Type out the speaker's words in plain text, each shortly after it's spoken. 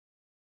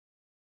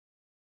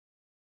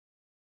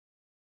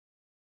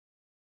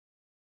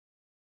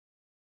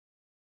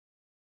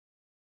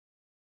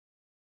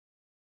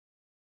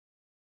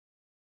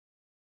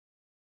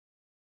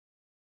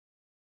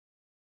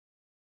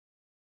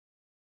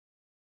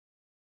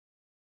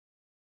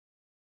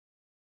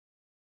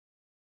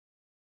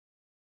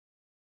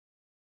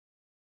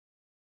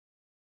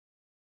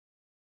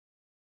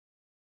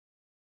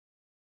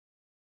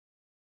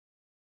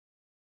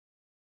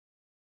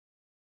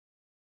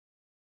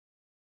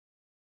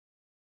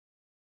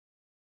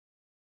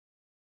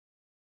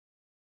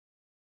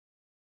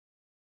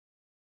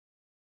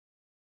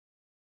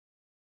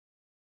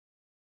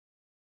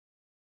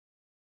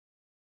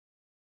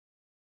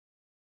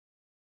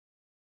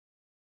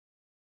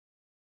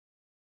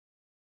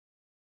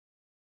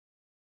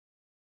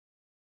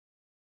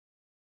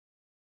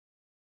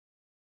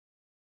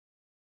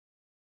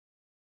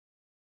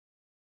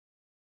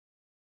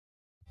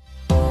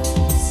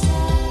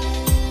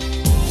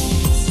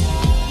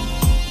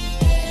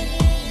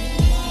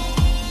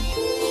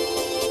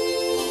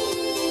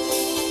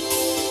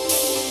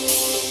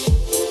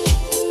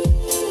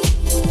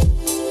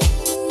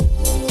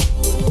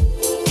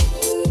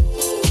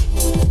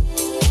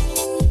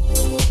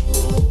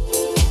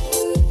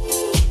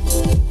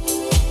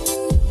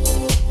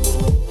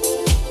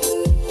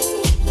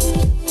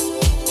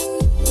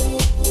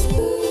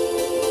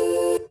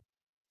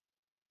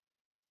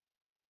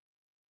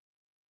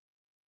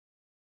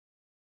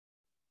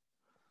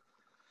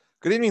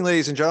Good evening,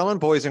 ladies and gentlemen,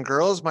 boys and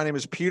girls. My name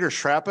is Peter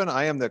Schrappen.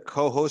 I am the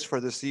co-host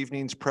for this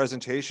evening's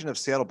presentation of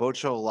Seattle Boat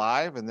Show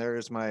Live, and there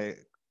is my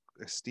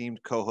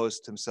esteemed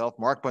co-host himself,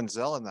 Mark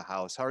Bunzel, in the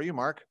house. How are you,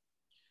 Mark?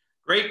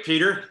 Great,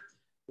 Peter.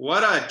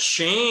 What a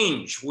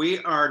change. We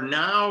are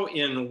now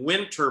in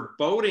winter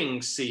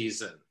boating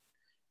season.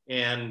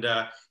 And,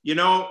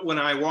 when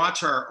I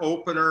watch our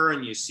opener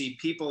and you see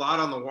people out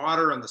on the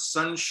water and the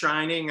sun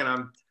shining,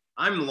 and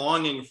I'm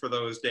longing for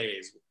those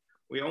days.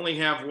 We only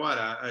have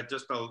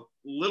just a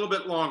little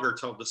bit longer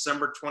till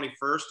December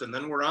 21st, and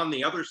then we're on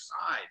the other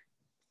side.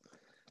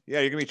 Yeah,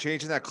 you're gonna be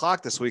changing that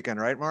clock this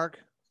weekend, right, Mark?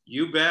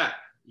 You bet.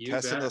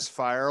 Testing those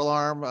fire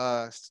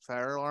alarms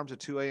at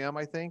 2 a.m.,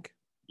 I think.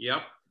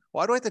 Yep.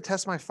 Why do I have to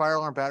test my fire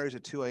alarm batteries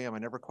at 2 a.m.? I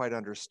never quite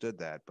understood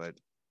that, but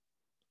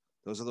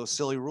those are those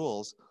silly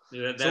rules.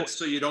 Yeah, that's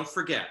so you don't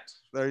forget.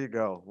 There you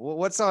go. Well,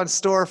 what's on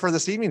store for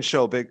this evening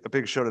show? A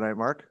big show tonight,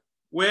 Mark.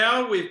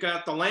 Well, we've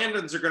got the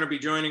Landons are going to be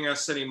joining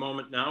us any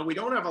moment now. We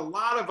don't have a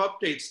lot of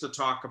updates to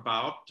talk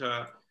about,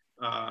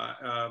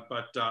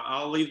 but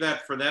I'll leave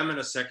that for them in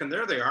a second.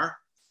 There they are.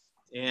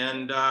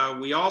 And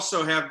we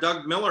also have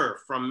Doug Miller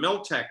from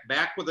Milltech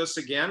back with us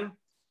again.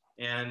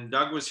 And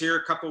Doug was here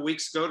a couple of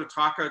weeks ago to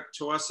talk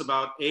to us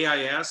about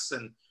AIS.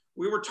 And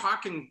we were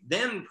talking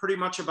then pretty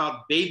much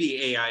about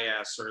baby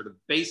AIS or the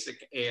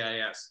basic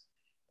AIS.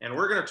 And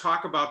we're going to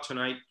talk about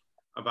tonight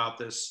about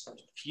this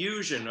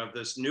fusion of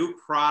this new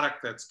product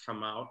that's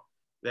come out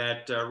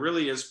that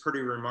really is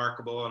pretty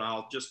remarkable. And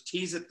I'll just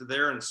tease it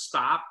there and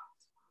stop.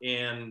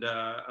 And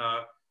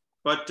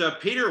but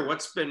Peter,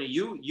 what's been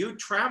you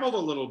traveled a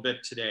little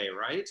bit today,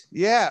 right?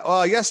 Yeah.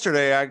 Well,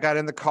 yesterday I got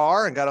in the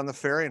car and got on the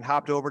ferry and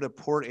hopped over to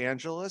Port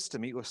Angeles to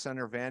meet with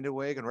Senator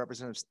Vanderweeg and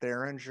Representatives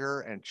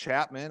Theringer and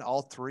Chapman.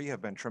 All three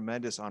have been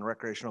tremendous on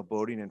recreational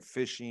boating and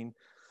fishing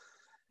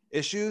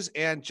issues.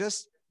 And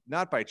just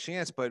not by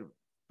chance, but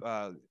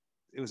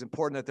it was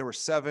important that there were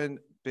 7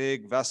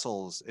 big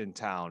vessels in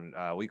town.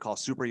 We call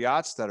super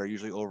yachts that are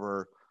usually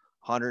over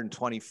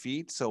 120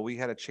 feet. So we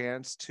had a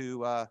chance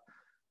to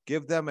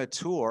give them a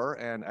tour.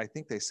 And I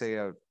think they say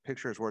a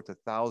picture is worth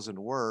 1,000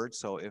 words.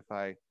 So if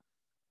I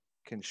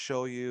can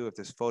show you if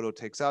this photo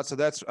takes out. So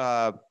that's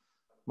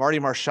Marty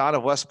Marchand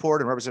of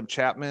Westport and Representative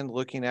Chapman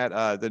looking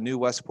at the new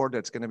Westport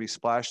that's going to be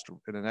splashed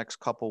in the next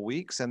couple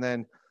weeks. And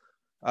then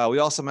we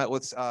also met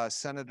with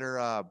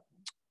Senator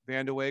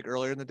Vanderweeg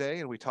earlier in the day,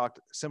 and we talked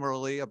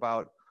similarly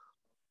about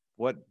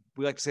what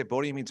we like to say,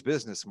 boating means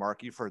business.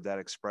 Mark, you've heard that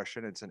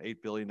expression. It's an $8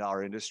 billion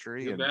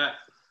industry. You and bet.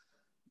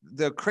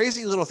 The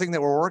crazy little thing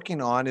that we're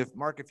working on, if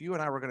you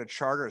and I were going to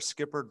charter a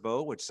skippered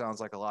boat, which sounds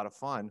like a lot of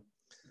fun,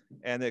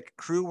 and the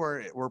crew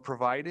were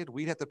provided,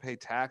 we'd have to pay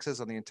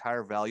taxes on the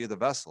entire value of the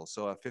vessel.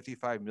 So a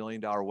 $55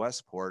 million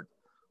Westport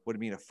would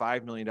mean a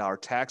 $5 million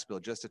tax bill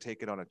just to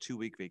take it on a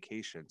 2-week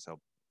vacation. So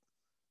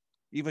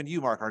even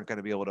you, Mark, aren't going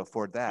to be able to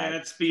afford that. And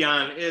it's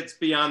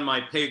beyond my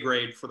pay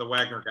grade for the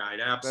Wagner Guide.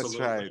 Absolutely.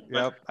 That's right.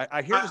 Yep.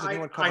 I hear there's a new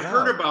one coming out. I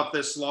heard about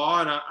this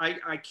law, and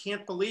I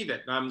can't believe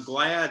it. And I'm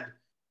glad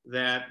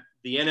that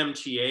the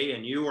NMTA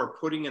and you are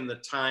putting in the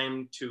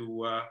time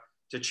to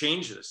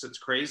change this. It's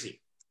crazy.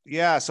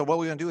 Yeah. So what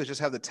we're going to do is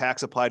just have the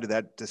tax applied to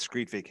that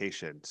discrete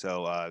vacation.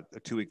 So a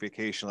 2-week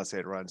vacation, let's say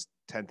it runs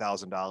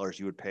 $10,000,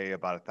 you would pay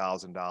about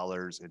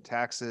 $1,000 in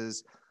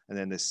taxes, and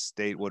then the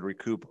state would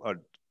recoup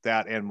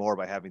that and more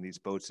by having these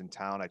boats in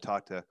town. I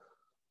talked to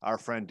our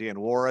friend Dan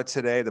Wara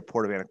today, the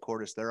Port of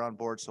Anacortes. They're on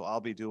board, so I'll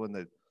be on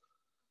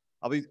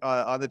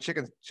the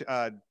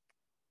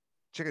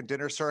chicken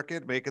dinner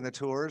circuit, making the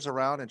tours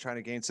around and trying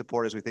to gain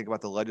support as we think about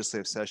the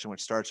legislative session,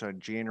 which starts on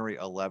January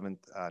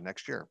 11th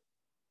next year.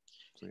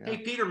 So, yeah. Hey,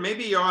 Peter,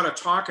 maybe you ought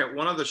to talk at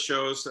one of the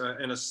shows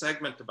in a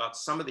segment about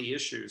some of the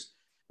issues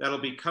that'll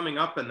be coming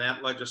up in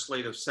that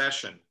legislative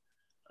session.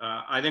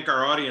 I think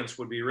our audience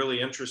would be really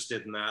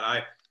interested in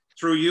that.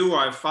 Through you,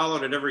 I've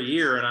followed it every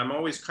year, and I'm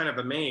always kind of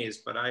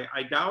amazed, but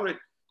I doubt it.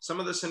 Some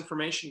of this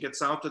information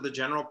gets out to the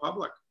general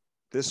public.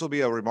 This will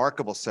be a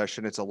remarkable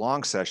session. It's a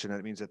long session.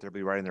 That means that they'll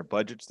be writing their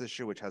budgets this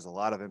year, which has a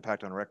lot of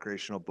impact on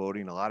recreational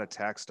boating. A lot of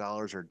tax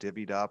dollars are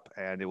divvied up,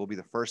 and it will be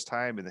the first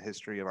time in the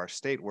history of our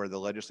state where the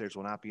legislators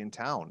will not be in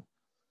town.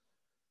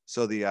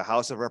 So the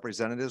House of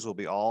Representatives will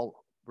be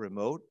all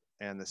remote,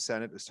 and the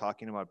Senate is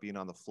talking about being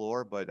on the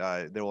floor, but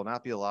there will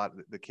not be a lot.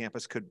 The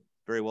campus could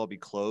very well be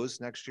closed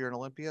next year in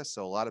Olympia.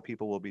 So a lot of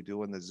people will be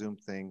doing the Zoom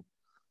thing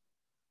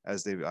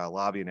as they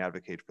lobby and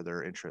advocate for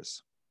their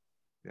interests.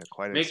 Yeah,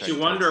 quite makes you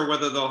wonder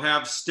whether they'll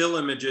have still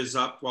images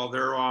up while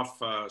they're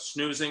off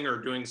snoozing or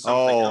doing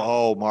something else.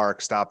 Oh,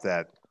 Mark, stop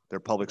that. They're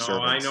public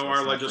servants. I know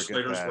our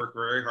legislators work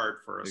very hard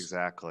for us.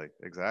 Exactly.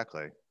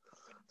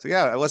 So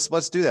yeah,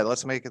 let's do that.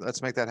 Let's make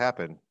that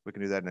happen. We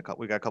can do that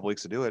we got a couple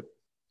weeks to do it.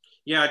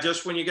 Yeah,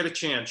 just when you get a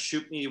chance,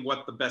 shoot me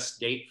what the best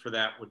date for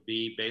that would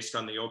be based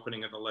on the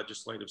opening of the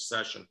legislative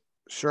session.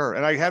 Sure.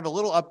 And I have a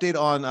little update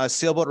on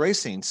sailboat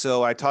racing.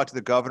 So I talked to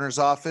the governor's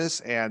office,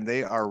 and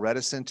they are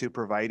reticent to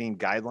providing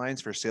guidelines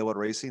for sailboat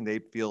racing. They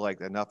feel like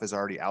enough is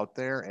already out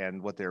there.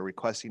 And what they're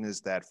requesting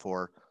is that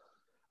for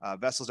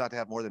vessels not to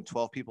have more than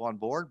 12 people on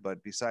board.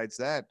 But besides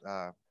that,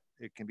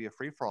 it can be a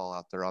free-for-all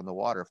out there on the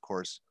water, of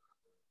course.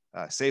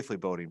 Safely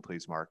boating,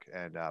 please, Mark.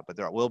 And but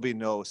there will be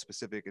no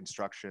specific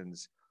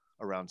instructions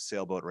around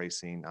sailboat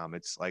racing.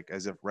 It's like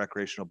as if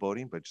recreational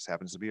boating, but it just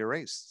happens to be a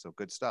race. So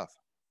good stuff.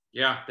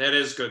 Yeah, that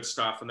is good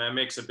stuff, and that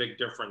makes a big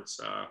difference.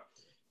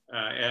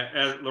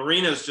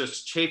 Lorena's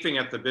just chafing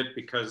at the bit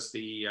because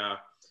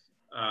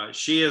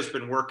she has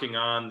been working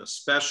on the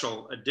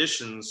special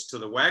additions to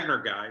the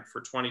Wagner Guide for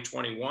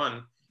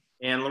 2021.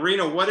 And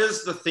Lorena, what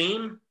is the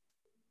theme?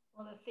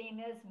 Well, the theme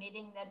is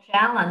meeting the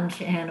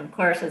challenge. And of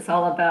course, it's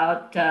all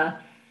about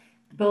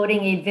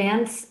boating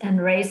events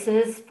and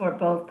races for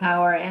both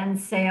power and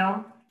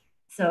sail.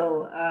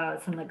 So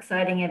some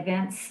exciting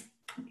events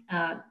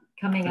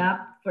coming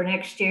up for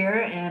next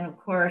year. And of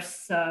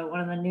course, one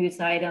of the news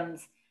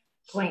items,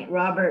 Point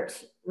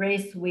Roberts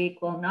Race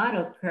Week will not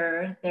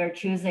occur. They're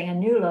choosing a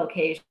new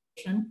location,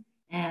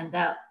 and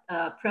that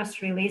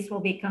press release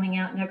will be coming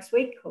out next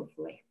week,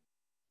 hopefully.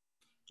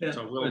 Yeah,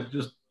 so I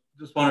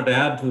just wanted to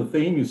add to the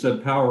theme. You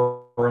said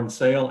power and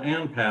sail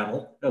and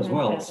paddle as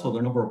well. Paddle. So there are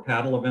a number of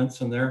paddle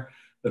events in there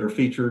that are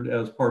featured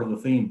as part of the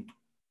theme.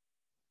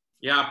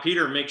 Yeah,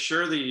 Peter, make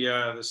sure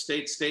the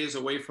state stays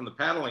away from the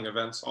paddling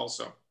events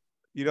also.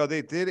 You know,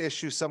 they did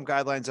issue some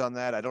guidelines on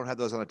that. I don't have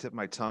those on the tip of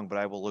my tongue, but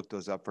I will look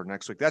those up for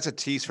next week. That's a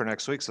tease for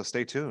next week, so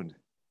stay tuned.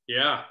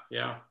 Yeah,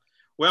 yeah.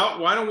 Well,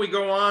 why don't we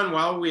go on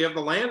while we have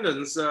the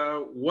Landons?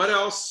 What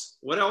else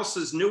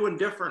is new and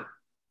different?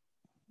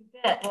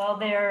 Well,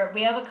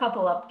 we have a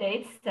couple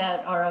updates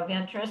that are of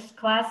interest.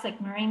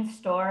 Classic Marine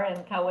Store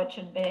in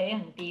Cowichan Bay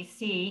in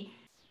BC.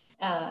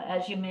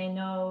 As you may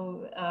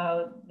know,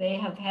 they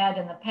have had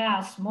in the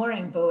past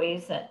mooring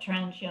buoys that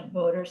transient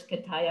boaters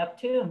could tie up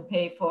to and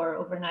pay for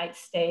overnight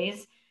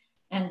stays.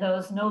 And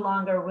those no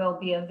longer will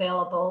be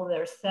available.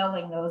 They're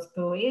selling those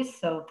buoys,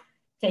 so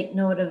take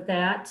note of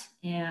that.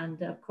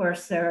 And of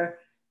course,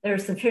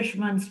 there's the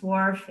Fisherman's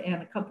Wharf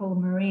and a couple of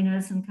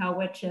marinas in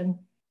Cowichan.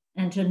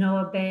 And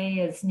Genoa Bay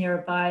is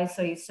nearby,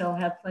 so you still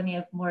have plenty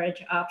of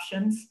moorage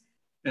options.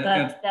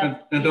 And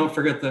don't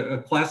forget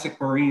the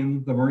Classic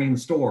Marine, the Marine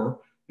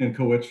Store in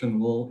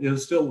Cowichan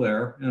is still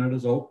there, and it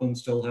is open,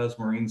 still has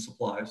marine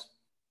supplies.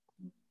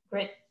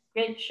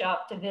 Great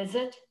shop to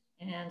visit.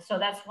 And so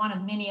that's one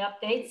of many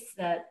updates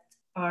that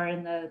are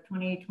in the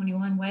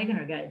 2021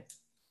 Wagner Guide.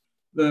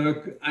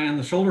 And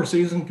the shoulder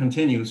season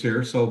continues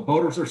here, so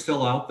boaters are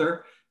still out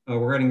there.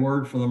 We're getting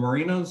word from the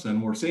marinas,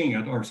 and we're seeing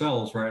it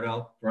ourselves right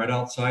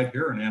outside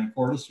here in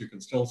Anacortes. You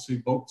can still see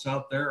boats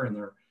out there, and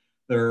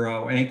they're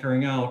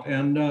anchoring out.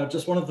 And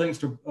just one of the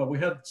things we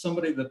had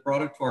somebody that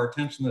brought it to our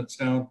attention that's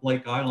down at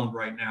Blake Island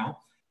right now,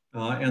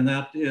 and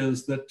that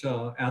is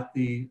that at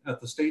the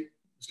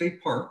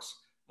state parks,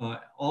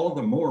 all of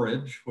the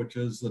moorage, which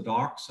is the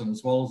docks and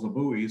as well as the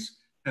buoys,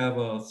 have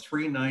a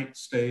 3-night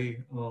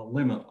stay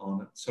limit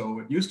on it. So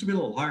it used to be a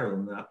little higher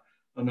than that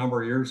a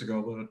number of years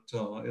ago,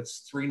 but it's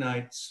 3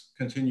 nights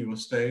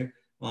continuous stay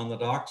on the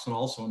docks and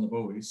also in the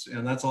buoys.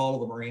 And that's all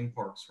of the marine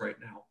parks right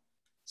now.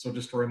 So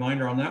just a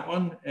reminder on that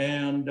one.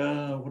 And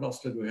what else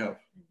did we have?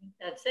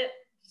 That's it.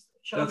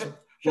 Shoulder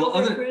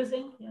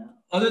cruising. Yeah.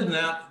 Other than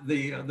that,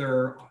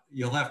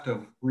 you'll have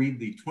to read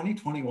the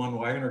 2021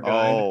 Wagner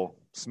Guide. Oh,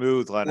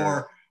 smooth,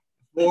 Leonard.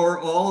 For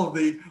all of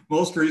the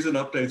most recent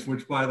updates,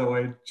 which by the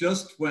way,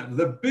 just went,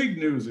 the big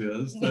news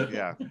is that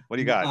yeah, what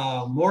do you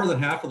got? More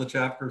than half of the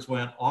chapters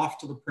went off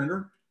to the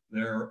printer.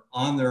 They're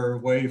on their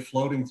way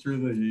floating through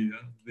the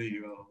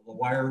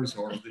wires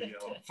or the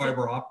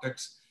fiber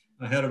optics,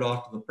 headed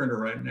off to the printer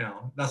right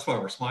now. That's why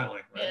we're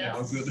smiling right now.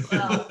 Well,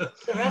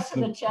 the rest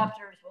of the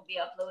chapters will be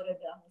uploaded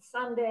on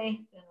Sunday.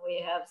 Then we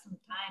have some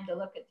time to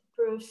look at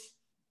the proofs,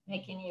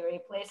 make any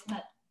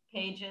replacement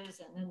pages,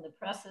 and then the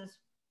presses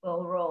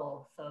will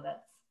roll. So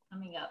that's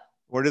coming up.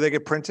 Where do they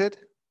get printed?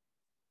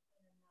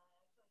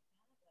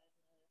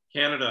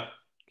 Canada.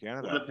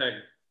 Winnipeg.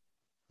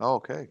 Oh,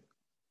 okay.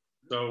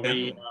 So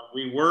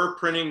we were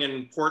printing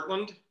in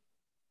Portland,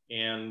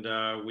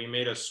 and we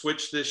made a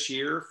switch this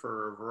year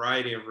for a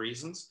variety of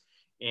reasons.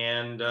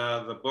 And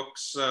the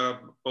books,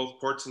 both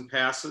Ports and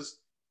Passes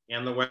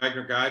and the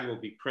Wagner Guide, will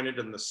be printed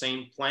in the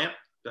same plant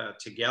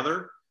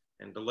together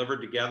and delivered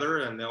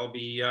together, and they'll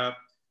be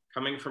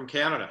coming from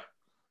Canada.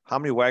 How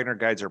many Wagner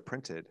Guides are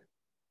printed?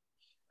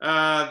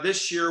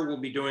 This year we'll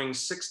be doing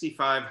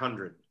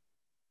 6,500.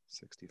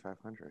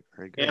 6,500.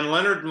 Very good. And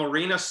Leonard and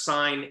Lorena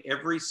sign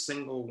every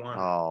single one.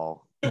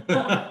 Oh.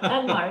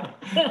 And Mark.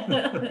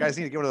 You guys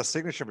need to get one of those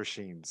signature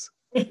machines.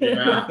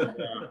 Yeah.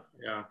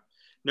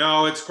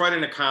 No, it's quite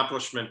an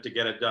accomplishment to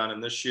get it done.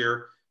 And this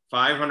year,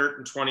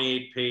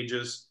 528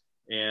 pages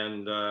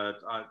and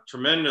a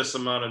tremendous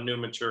amount of new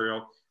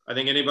material. I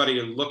think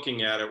anybody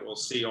looking at it will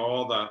see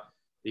all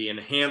the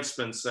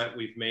enhancements that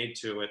we've made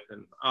to it.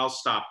 And I'll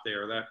stop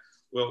there. That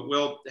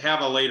we'll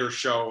have a later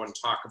show and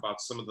talk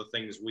about some of the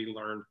things we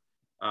learned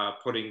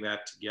putting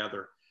that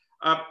together.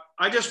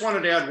 I just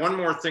wanted to add one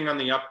more thing on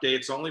the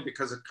updates, only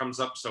because it comes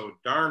up so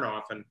darn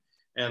often,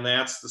 and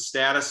that's the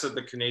status of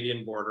the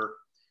Canadian border.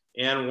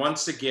 And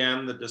once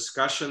again, the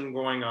discussion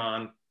going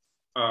on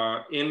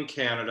in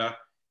Canada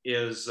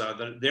is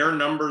that their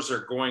numbers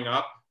are going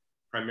up.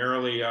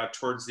 primarily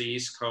towards the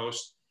East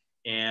Coast.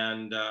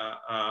 And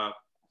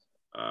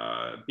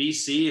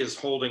BC is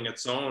holding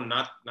its own,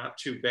 not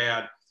too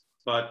bad.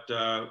 But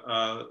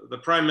the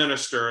Prime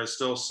Minister is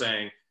still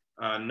saying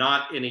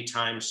not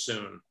anytime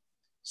soon.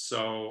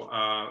 So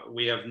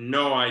we have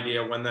no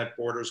idea when that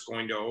border is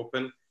going to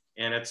open,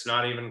 and it's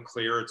not even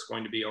clear it's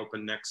going to be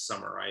open next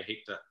summer. I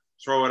hate to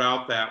throw it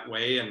out that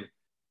way,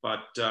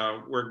 but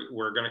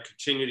we're going to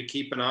continue to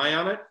keep an eye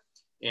on it,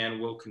 and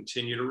we'll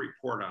continue to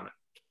report on it.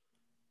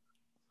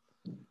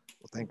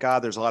 Well, thank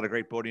God there's a lot of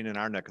great boating in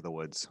our neck of the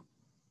woods.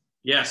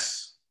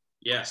 Yes,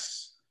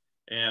 yes.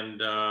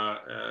 And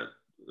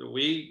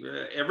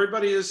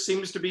everybody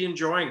seems to be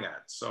enjoying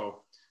that.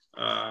 So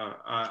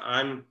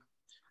I'm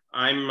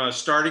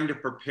starting to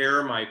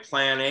prepare my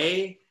plan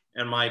A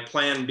and my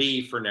plan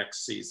B for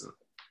next season.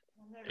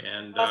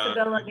 And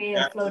possibility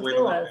of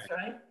flotillas,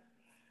 right?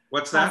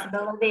 What's that?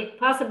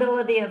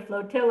 Possibility of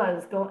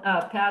flotillas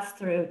pass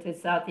through to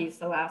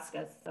Southeast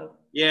Alaska. So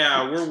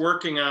yeah, we're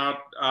working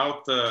out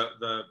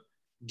the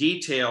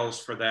details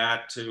for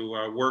that to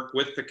work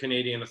with the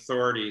Canadian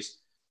authorities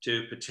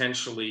to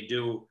potentially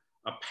do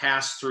a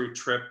pass-through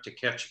trip to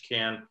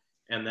Ketchikan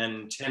and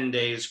then 10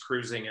 days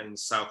cruising in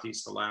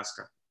Southeast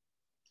Alaska.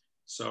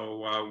 So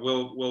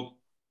we'll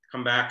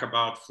come back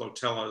about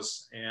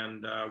flotillas,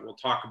 and we'll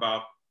talk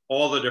about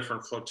all the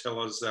different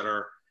flotillas that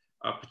are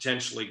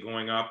potentially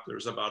going up.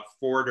 There's about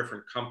 4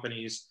 different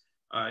companies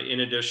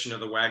in addition to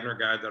the Wagner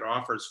Guide that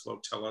offers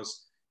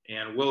flotillas,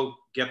 and we'll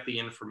get the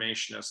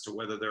information as to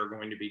whether they're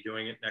going to be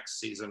doing it next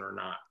season or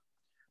not.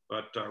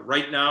 But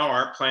right now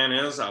our plan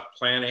is a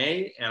plan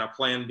A and a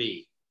plan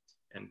B.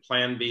 And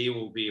plan B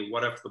will be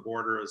what if the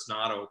border is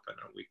not open,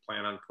 and we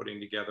plan on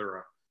putting together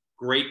a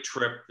great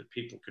trip that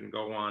people can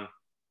go on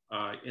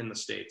in the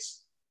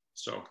States.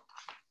 So.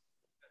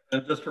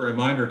 And just a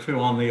reminder too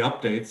on the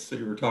updates that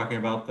you were talking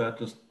about, that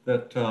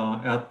at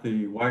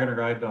the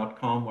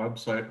wagnerguide.com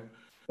website,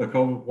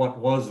 what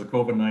was the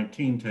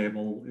COVID-19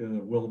 table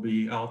will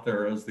be out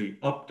there as the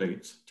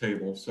updates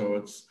table. So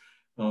it's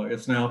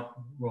now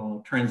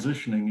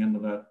transitioning into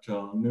that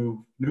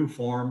new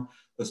form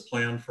that's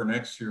planned for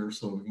next year,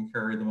 so we can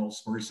carry the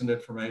most recent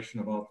information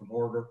about the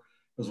border,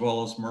 as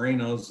well as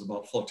marinas,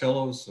 about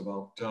flotillas,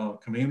 about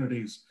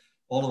communities.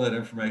 All of that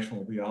information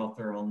will be out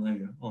there on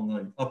the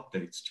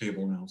updates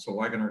table now. So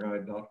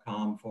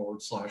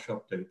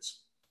wagnerguide.com/updates.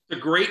 A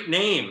great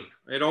name.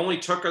 It only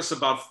took us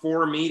about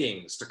 4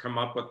 meetings to come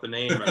up with the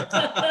name at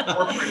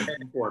corporate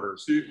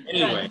headquarters.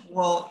 Anyway.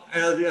 Well,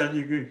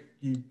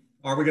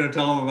 are we going to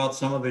tell them about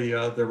some of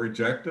the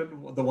rejected,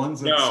 the ones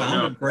that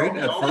sounded great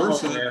at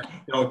first?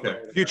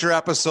 Okay. Future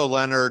episode,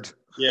 Leonard.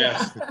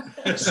 Yes.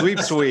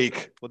 Sweeps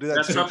week. We'll do that.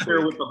 That's up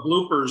there with the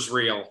bloopers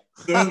reel.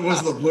 That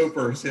was the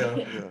bloopers, yeah.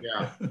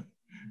 Yeah.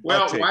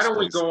 Well, why don't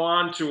we go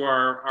on to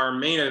our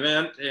main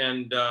event?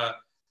 And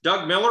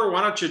Doug Miller,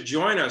 why don't you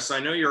join us? I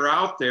know you're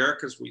out there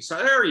because we saw,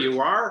 there you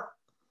are.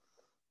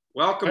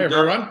 Welcome, Hi,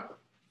 Doug. everyone.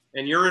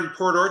 And you're in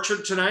Port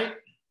Orchard tonight?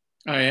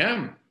 I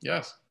am,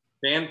 yes.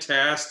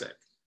 Fantastic.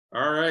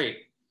 All right.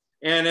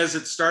 And has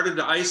it started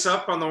to ice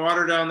up on the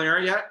water down there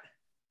yet?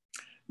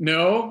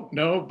 No,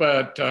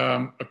 but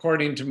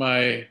according to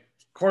my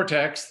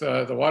Cortex,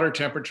 the water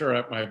temperature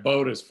at my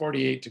boat is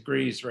 48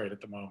 degrees right at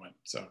the moment.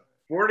 So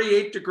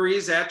 48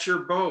 degrees at your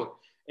boat.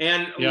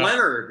 And yeah.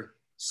 Leonard,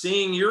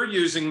 seeing you're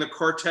using the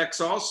Cortex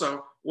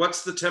also,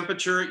 what's the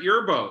temperature at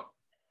your boat?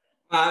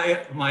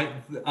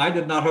 I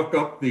did not hook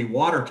up the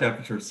water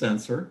temperature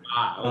sensor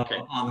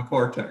on the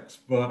Cortex,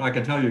 but I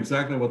can tell you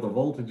exactly what the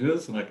voltage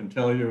is, and I can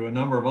tell you a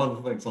number of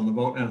other things on the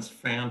boat, and it's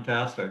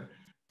fantastic.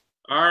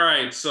 All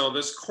right, so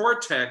this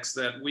Cortex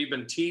that we've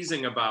been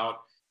teasing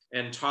about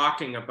and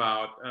talking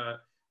about,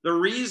 the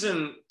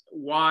reason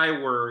why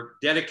we're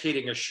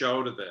dedicating a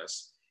show to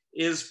this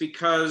is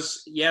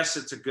because, yes,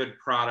 it's a good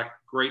product,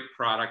 great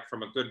product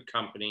from a good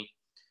company,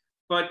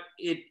 but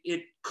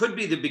it could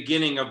be the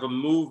beginning of a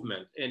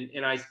movement.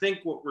 And I think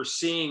what we're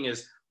seeing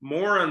is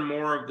more and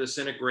more of this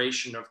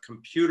integration of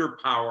computer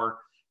power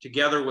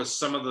together with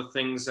some of the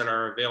things that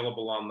are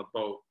available on the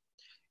boat.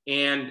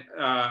 And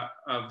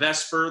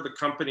Vesper, the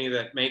company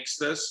that makes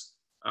this,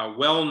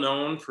 well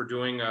known for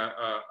doing a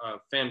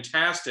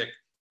fantastic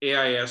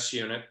AIS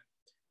unit,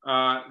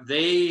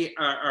 they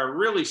are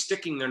really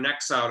sticking their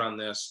necks out on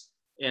this.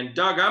 And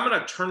Doug, I'm going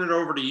to turn it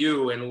over to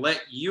you and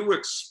let you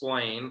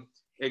explain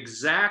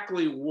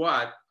exactly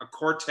what a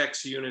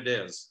Cortex unit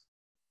is.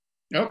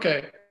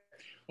 Okay.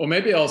 Well,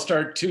 maybe I'll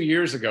start 2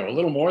 years ago, a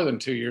little more than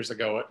 2 years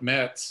ago at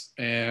Metz.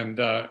 And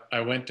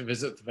I went to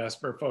visit the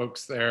Vesper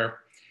folks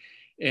there.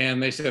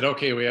 And they said,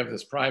 okay, we have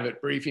this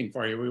private briefing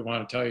for you. We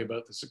want to tell you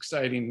about this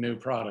exciting new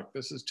product.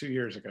 This is 2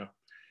 years ago.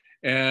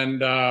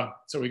 And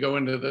so we go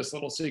into this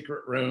little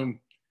secret room.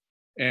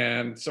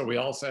 And so we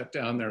all sat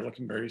down there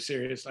looking very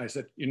serious. And I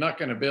said, you're not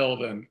going to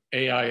build an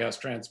AIS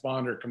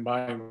transponder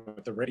combined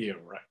with the radio,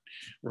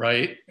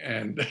 right?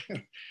 And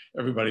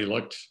everybody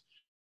looked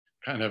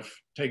kind of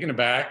taken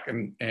aback.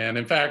 And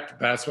in fact,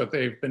 that's what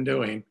they've been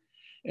doing.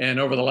 And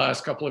over the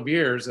last couple of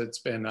years, it's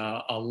been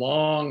a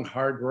long,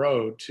 hard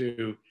road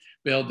to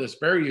build this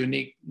very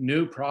unique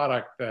new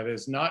product that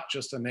is not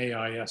just an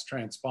AIS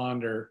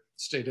transponder,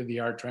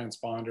 state-of-the-art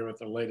transponder with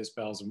the latest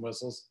bells and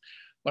whistles,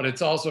 but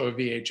it's also a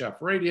VHF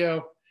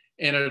radio,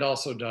 and it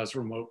also does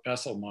remote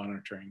vessel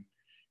monitoring.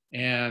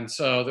 And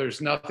so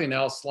there's nothing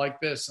else like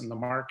this in the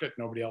market.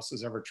 Nobody else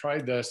has ever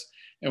tried this.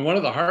 And one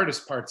of the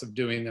hardest parts of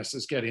doing this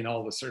is getting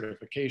all the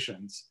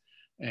certifications.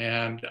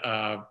 And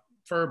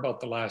for about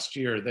the last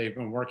year, they've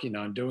been working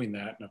on doing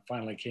that, and it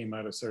finally came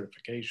out of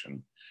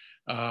certification.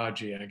 I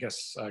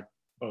guess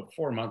about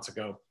 4 months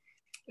ago.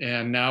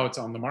 And now it's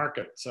on the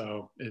market.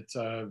 So it's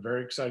a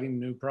very exciting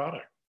new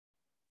product.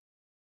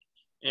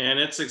 And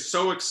it's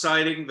so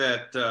exciting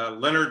that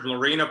Leonard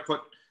Marina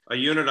put a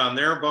unit on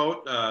their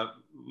boat.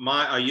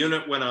 A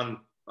unit went on,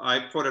 I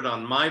put it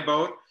on my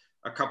boat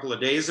a couple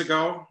of days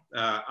ago.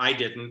 I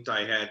didn't.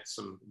 I had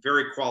some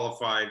very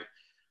qualified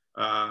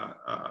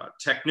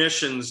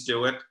technicians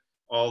do it,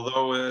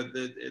 although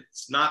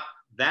it's not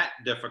that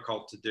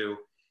difficult to do.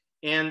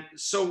 And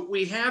so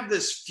we have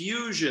this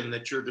fusion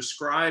that you're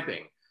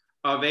describing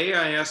of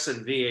AIS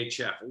and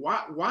VHF.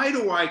 Why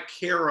do I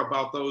care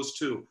about those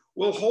two?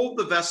 We'll hold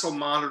the vessel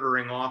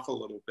monitoring off a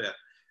little bit,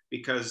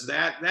 because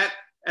that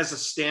as a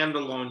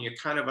standalone, you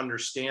kind of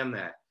understand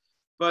that.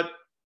 But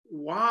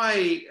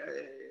why,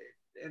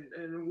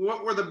 and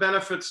what were the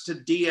benefits to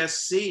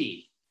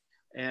DSC?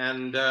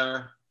 And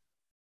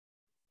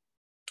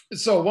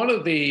so one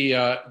of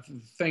the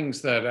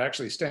things that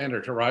actually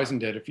Standard Horizon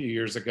did a few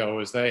years ago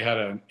is they had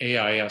an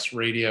AIS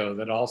radio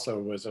that also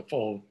was a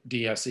full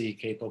DSE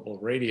capable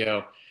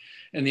radio.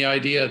 And the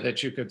idea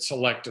that you could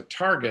select a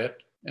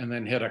target and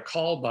then hit a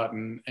call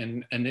button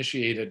and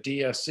initiate a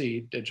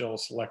DSC, digital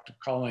selective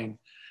calling,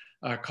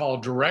 call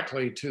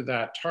directly to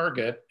that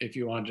target if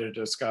you wanted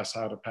to discuss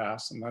how to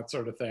pass and that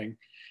sort of thing.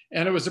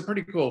 And it was a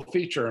pretty cool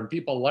feature and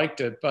people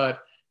liked it,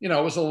 but you know,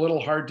 it was a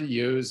little hard to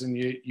use and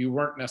you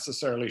weren't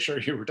necessarily sure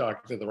you were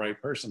talking to the right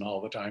person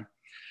all the time.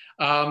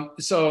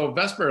 So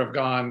Vesper have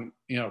gone,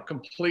 you know,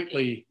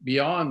 completely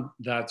beyond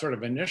that sort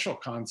of initial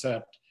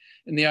concept,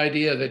 and the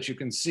idea that you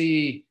can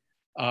see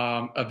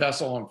a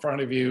vessel in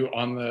front of you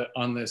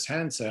on this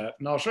handset.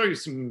 And I'll show you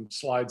some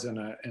slides in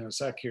a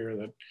sec here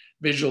that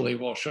visually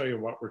will show you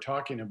what we're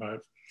talking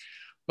about.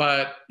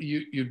 But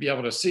you'd be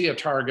able to see a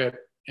target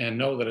and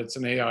know that it's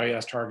an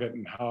AIS target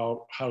and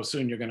how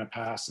soon you're going to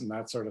pass and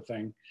that sort of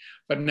thing.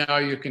 But now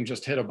you can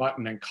just hit a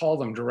button and call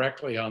them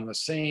directly on the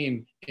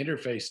same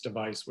interface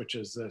device, which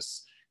is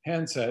this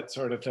handset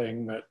sort of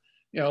thing that,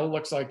 you know,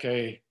 looks like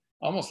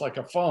almost like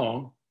a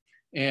phone,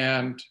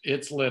 and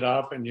it's lit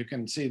up and you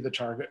can see the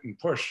target and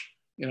push,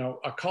 you know,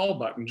 a call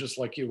button just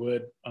like you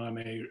would on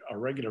a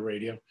regular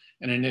radio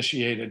and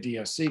initiate a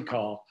DSC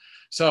call.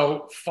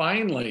 So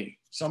finally,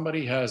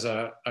 somebody has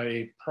a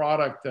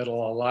product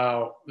that'll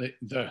allow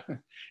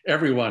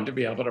everyone to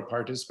be able to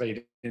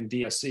participate in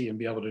DSC and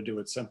be able to do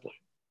it simply.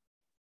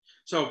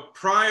 So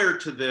prior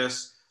to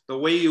this, the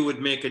way you would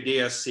make a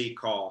DSC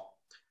call,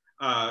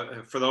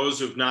 for those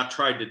who've not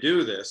tried to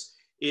do this,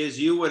 is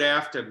you would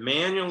have to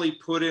manually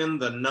put in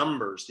the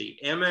numbers, the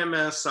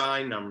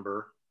MMSI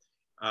number,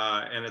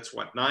 and it's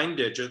what, 9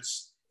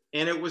 digits.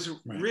 And it was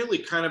really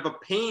kind of a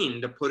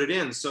pain to put it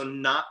in. So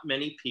not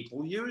many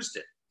people used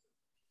it.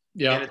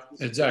 Yeah, and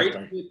it's exactly.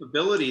 Great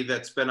capability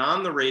that's been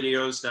on the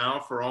radios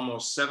now for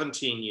almost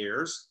 17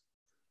 years.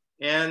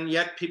 And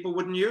yet people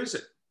wouldn't use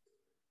it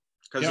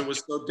because it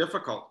was so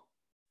difficult.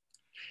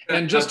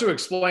 And just to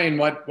explain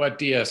what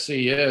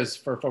DSC is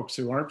for folks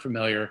who aren't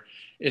familiar,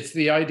 it's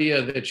the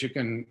idea that you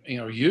can, you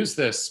know, use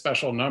this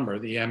special number,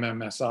 the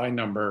MMSI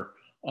number,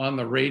 on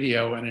the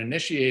radio and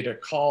initiate a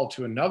call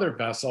to another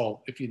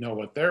vessel if you know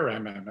what their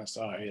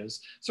MMSI is,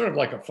 sort of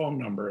like a phone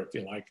number, if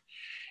you like.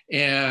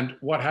 And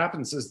what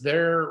happens is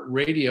their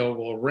radio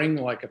will ring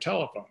like a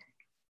telephone,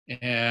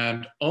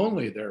 and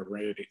only their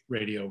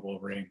radio will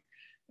ring.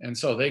 And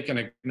so they can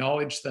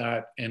acknowledge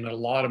that, and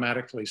it'll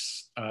automatically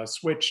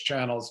switch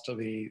channels to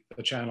the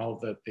channel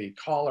that the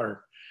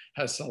caller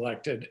has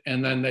selected,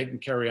 and then they can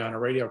carry on a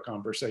radio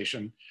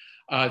conversation.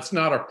 It's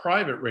not a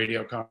private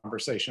radio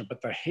conversation,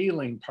 but the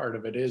hailing part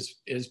of it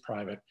is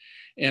private.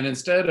 And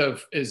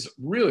is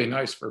really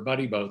nice for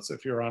buddy boats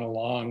if you're on a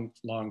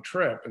long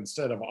trip.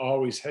 Instead of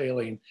always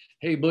hailing,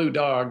 hey, Blue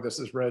Dog, this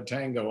is Red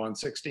Tango on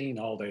 16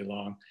 all day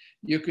long,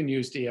 you can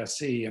use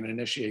DSC and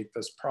initiate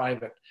this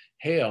private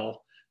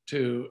hail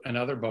to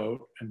another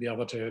boat and be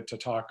able to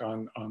talk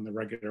on the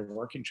regular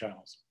working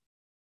channels.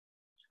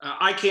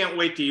 I can't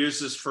wait to use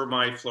this for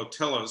my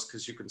flotillas,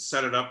 because you can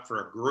set it up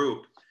for a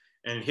group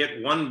and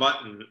hit one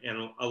button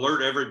and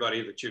alert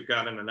everybody that you've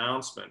got an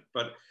announcement.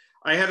 But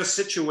I had a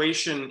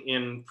situation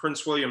in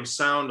Prince William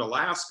Sound,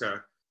 Alaska,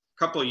 a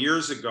couple of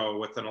years ago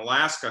with an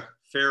Alaska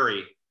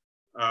ferry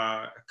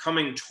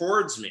coming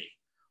towards me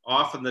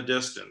off in the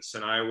distance.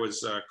 And I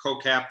was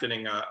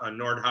co-captaining a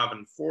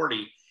Nordhaven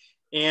 40.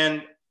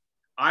 And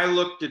I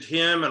looked at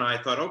him and I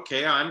thought,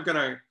 okay, I'm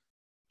gonna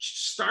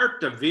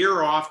start to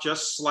veer off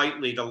just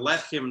slightly to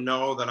let him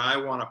know that I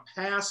want to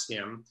pass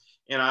him,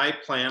 and I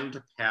plan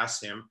to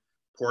pass him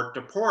port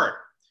to port.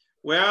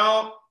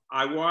 Well,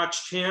 I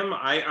watched him.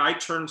 I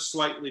turned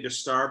slightly to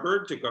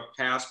starboard to go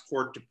past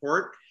port to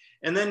port,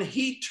 and then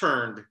he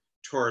turned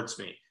towards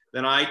me.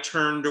 Then I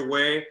turned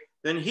away,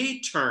 then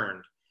he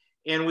turned.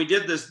 And we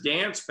did this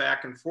dance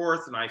back and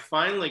forth, and I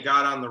finally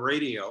got on the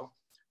radio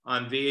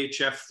on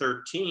VHF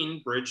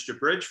 13, bridge to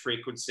bridge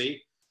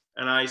frequency.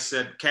 And I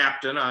said,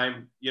 Captain,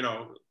 I'm, you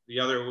know, the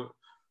other,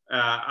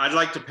 I'd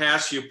like to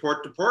pass you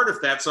port to port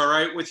if that's all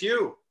right with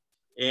you.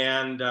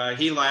 And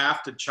he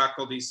laughed and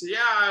chuckled. He said, yeah,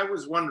 I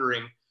was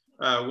wondering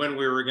when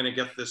we were going to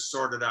get this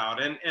sorted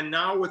out. And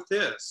now with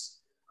this,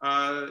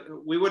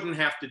 we wouldn't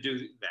have to do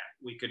that.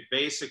 We could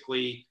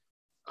basically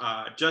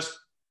just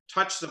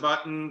touch the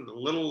button, the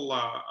little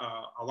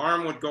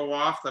alarm would go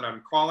off that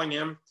I'm calling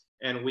him,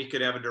 and we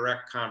could have a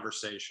direct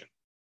conversation.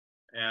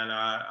 And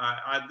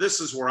this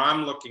is where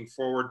I'm looking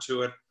forward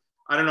to it.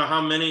 I don't know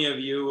how many of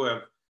you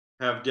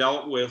have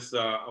dealt with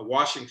a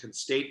Washington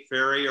State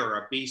ferry or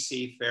a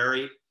BC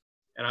ferry.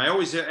 And I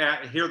always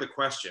hear the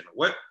question,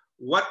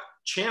 what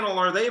channel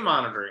are they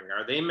monitoring?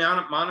 Are they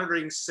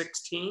monitoring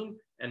 16?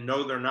 And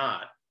no, they're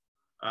not.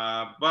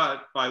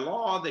 But by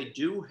law, they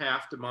do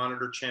have to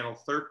monitor channel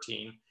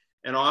 13,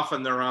 and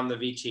often they're on the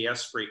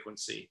VTS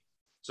frequency.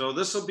 So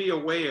this will be a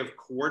way of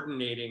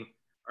coordinating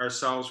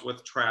ourselves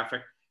with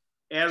traffic,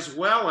 as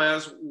well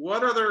as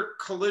what other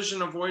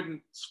collision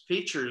avoidance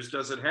features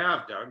does it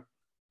have, Doug?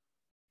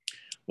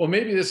 Well,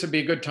 maybe this would be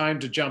a good time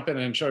to jump in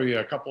and show you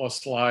a couple of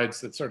slides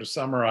that sort of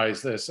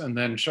summarize this, and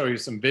then show you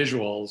some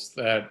visuals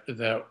that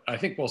I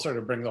think will sort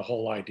of bring the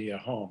whole idea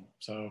home.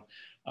 So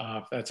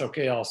if that's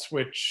okay, I'll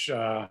switch,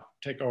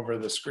 take over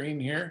the screen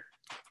here.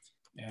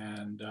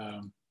 And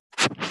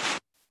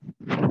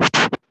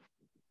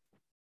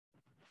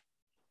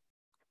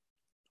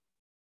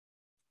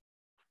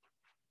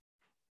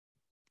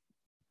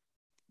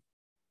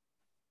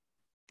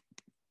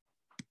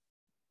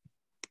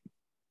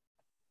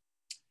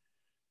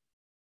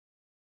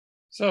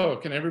so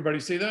can everybody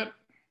see that?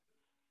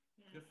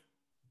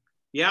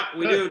 Yeah,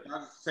 we do.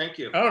 Thank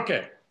you.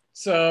 Okay.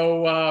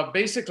 So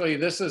basically,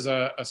 this is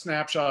a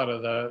snapshot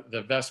of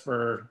the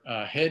Vesper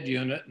head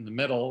unit in the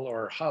middle,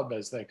 or hub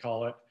as they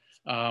call it,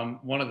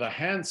 one of the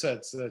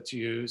handsets that's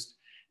used.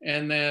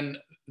 And then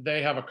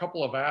they have a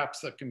couple of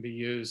apps that can be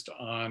used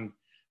on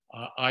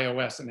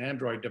iOS and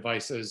Android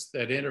devices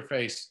that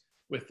interface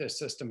with this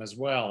system as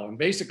well. And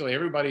basically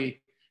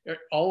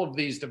all of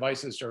these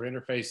devices are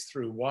interfaced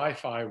through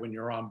Wi-Fi when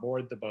you're on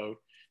board the boat.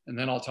 And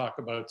then I'll talk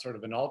about sort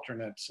of an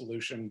alternate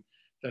solution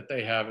that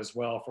they have as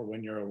well for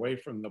when you're away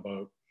from the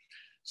boat.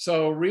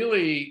 So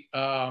really,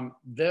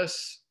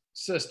 this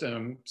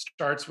system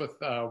starts with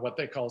what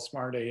they call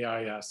Smart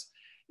AIS.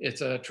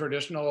 It's a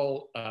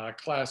traditional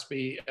Class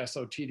B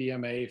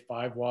SOTDMA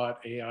 5-watt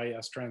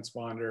AIS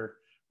transponder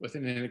with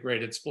an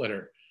integrated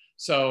splitter.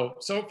 So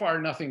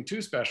far, nothing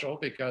too special,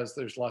 because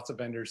there's lots of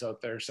vendors out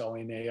there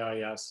selling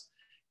AIS.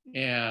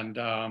 And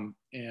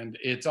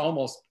it's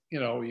almost,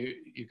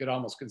 you could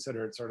almost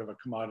consider it sort of a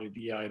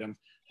commodity item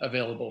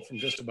available from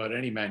just about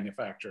any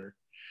manufacturer.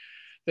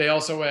 They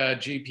also add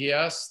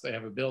GPS. They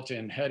have a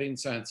built-in heading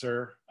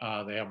sensor.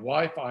 They have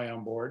Wi-Fi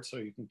on board, so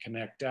you can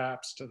connect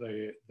apps to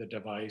the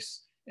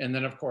device. And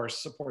then, of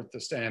course, support the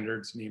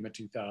standards NEMA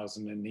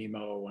 2000 and NEMA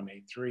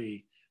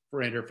 0183 for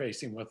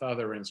interfacing with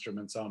other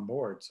instruments on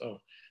board.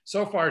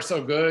 So far,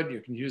 so good. You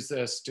can use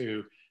this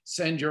to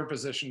send your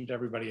position to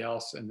everybody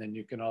else, and then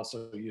you can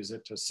also use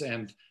it to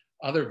send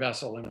other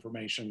vessel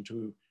information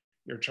to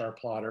your chart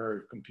plotter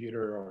or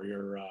computer or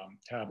your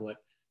tablet.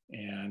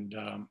 And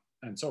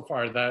so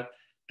far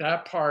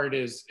that part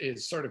is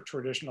sort of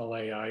traditional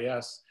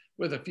AIS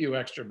with a few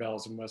extra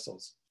bells and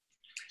whistles.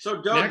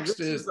 So Doug,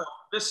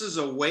 this is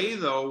a way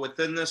though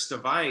within this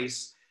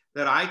device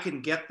that I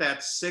can get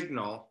that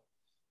signal,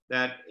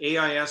 that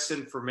AIS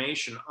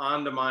information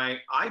onto my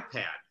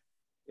iPad.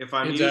 If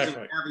I'm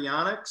using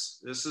avionics,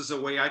 this is a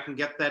way I can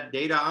get that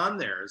data on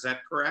there. Is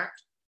that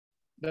correct?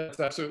 That's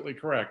absolutely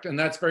correct. And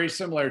that's very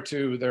similar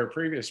to their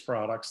previous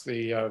products,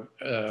 the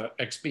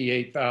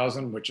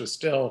XB8000, which is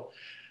still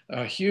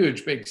a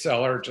huge, big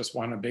seller, just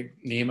won a big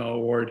NEMA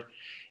award.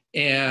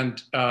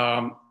 And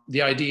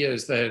the idea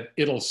is that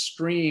it'll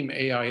stream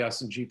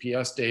AIS and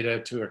GPS data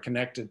to a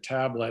connected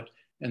tablet,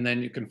 and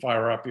then you can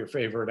fire up your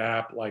favorite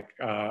app like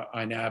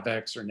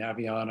iNavX or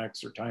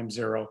Navionics or Time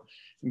Zero,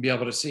 and be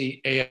able to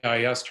see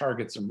AIS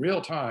targets in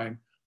real time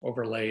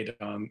overlaid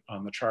on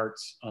the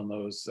charts on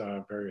those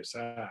various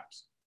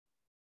apps.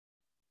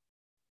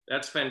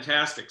 That's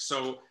fantastic.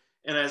 So,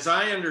 and as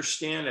I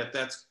understand it,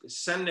 that's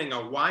sending a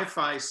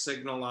Wi-Fi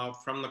signal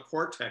out from the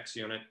Cortex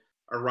unit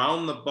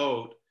around the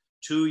boat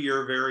to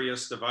your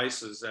various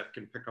devices that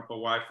can pick up a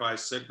Wi-Fi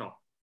signal.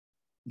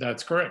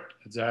 That's correct.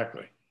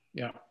 Exactly.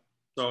 Yeah.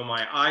 So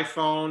my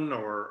iPhone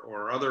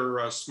or other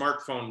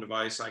smartphone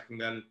device, I can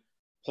then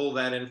pull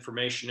that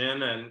information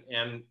in,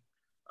 and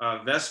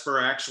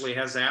Vesper actually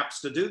has apps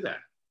to do that.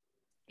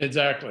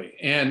 Exactly.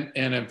 And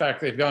in fact,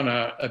 they've gone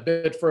a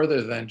bit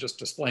further than just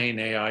displaying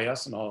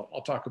AIS, and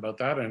I'll talk about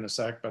that in a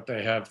sec, but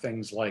they have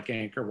things like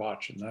Anchor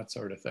Watch and that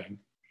sort of thing.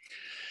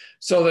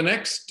 So the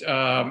next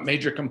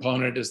major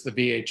component is the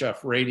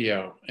VHF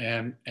radio.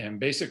 And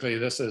basically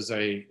this is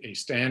a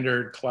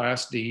standard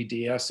Class D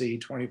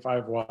DSE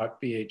 25 watt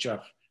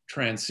VHF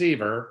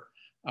transceiver.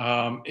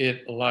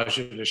 It allows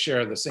you to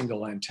share the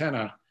single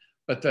antenna,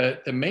 but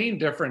the main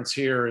difference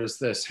here is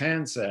this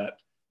handset.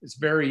 It's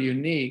very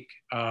unique.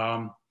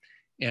 And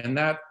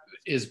that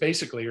is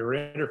basically your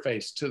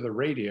interface to the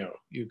radio.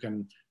 You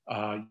can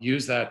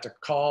use that to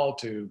call,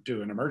 to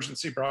do an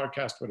emergency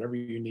broadcast, whatever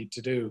you need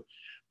to do.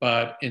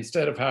 But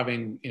instead of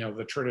having, you know,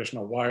 the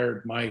traditional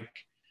wired mic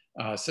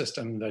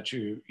system that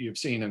you've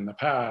seen in the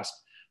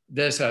past,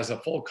 this has a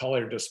full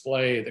color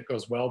display that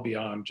goes well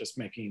beyond just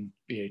making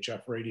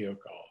VHF radio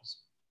calls.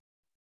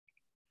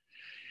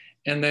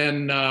 And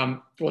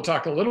then we'll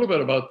talk a little bit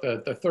about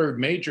the third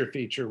major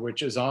feature,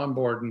 which is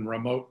onboard and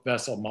remote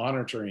vessel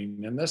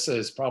monitoring. And this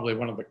is probably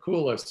one of the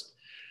coolest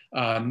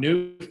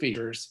new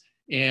features.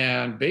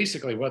 And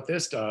basically what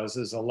this does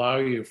is allow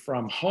you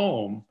from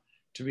home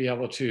to be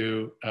able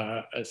to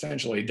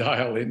essentially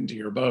dial into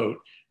your boat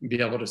and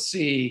be able to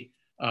see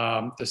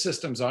the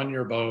systems on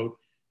your boat.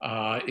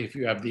 If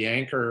you have the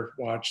anchor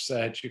watch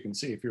set, you can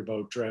see if your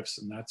boat drifts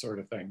and that sort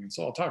of thing. And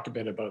so I'll talk a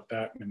bit about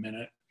that in a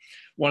minute.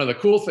 One of the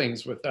cool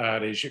things with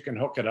that is you can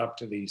hook it up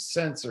to these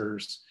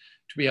sensors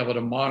to be able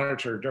to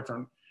monitor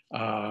different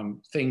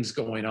things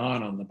going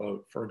on the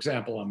boat. For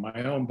example, on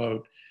my own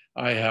boat,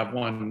 I have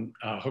one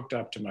hooked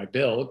up to my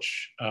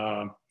bilge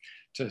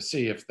to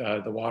see if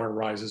the water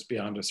rises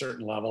beyond a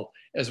certain level,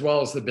 as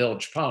well as the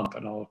bilge pump.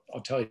 And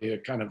I'll tell you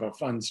kind of a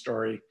fun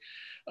story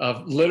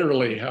of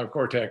literally how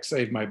Cortex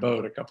saved my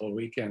boat a couple of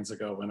weekends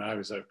ago when I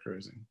was out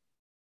cruising.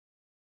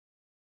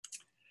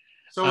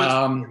 So it's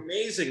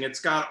amazing. It's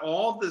got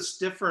all this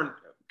different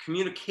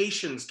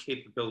communications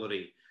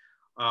capability,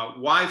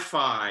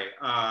 Wi-Fi.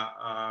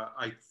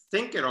 I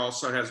think it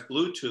also has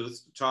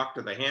Bluetooth to talk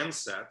to the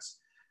handsets.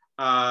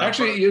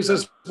 Actually, it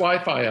uses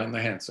Wi-Fi on the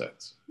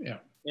handsets, yeah.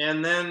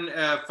 And then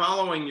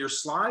following your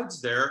slides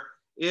there,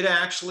 it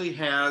actually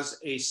has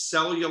a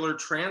cellular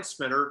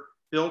transmitter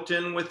built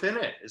in within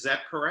it. Is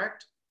that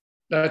correct?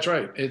 That's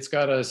right. It's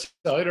got a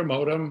cellular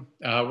modem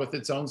with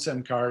its own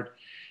SIM card,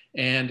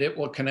 and it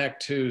will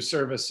connect to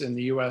service in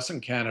the US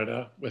and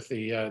Canada with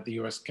the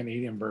US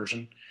Canadian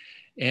version.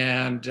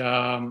 And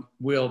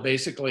will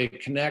basically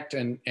connect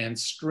and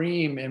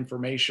stream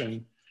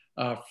information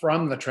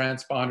from the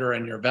transponder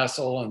and your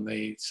vessel and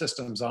the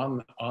systems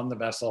on the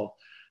vessel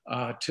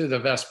to the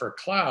Vesper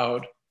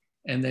cloud,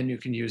 and then you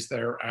can use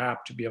their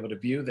app to be able to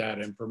view that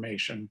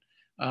information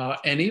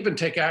and even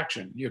take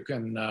action. You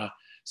can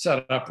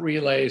set up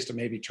relays to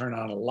maybe turn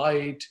on a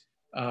light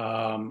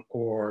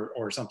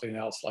or something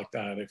else like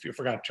that. If you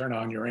forgot to turn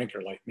on your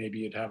anchor light, maybe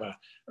you'd have a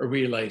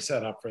relay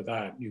set up for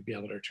that. You'd be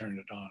able to turn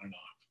it on and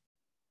off.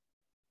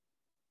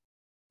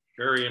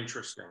 Very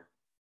interesting.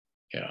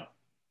 Yeah.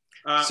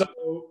 So,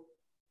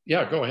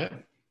 yeah, go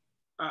ahead.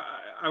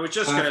 I was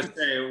just going to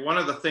say, one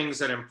of the things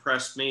that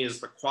impressed me is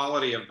the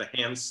quality of the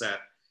handset.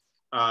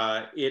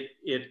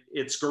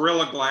 It's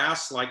Gorilla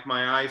Glass like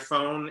my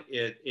iPhone.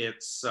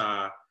 It's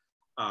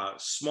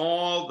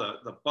small.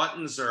 The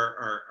buttons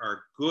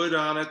are good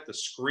on it. The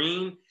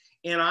screen,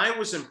 and I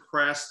was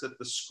impressed that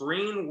the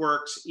screen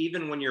works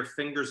even when your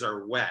fingers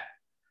are wet.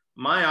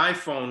 My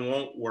iPhone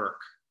won't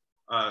work.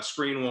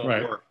 Screen won't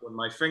work when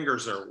my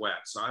fingers are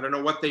wet. So I don't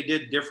know what they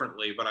did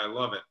differently, but I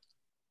love it.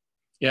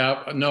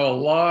 Yeah, no, a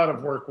lot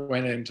of work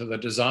went into the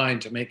design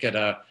to make it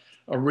a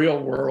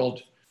real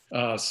world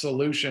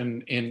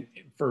solution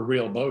for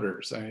real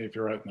boaters. I mean, if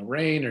you're out in the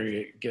rain or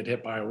you get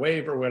hit by a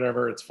wave or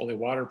whatever, it's fully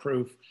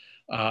waterproof.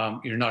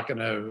 You're not going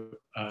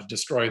to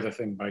destroy the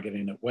thing by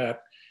getting it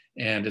wet,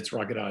 and it's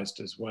ruggedized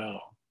as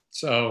well.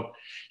 So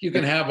you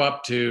can have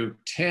up to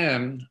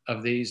 10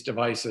 of these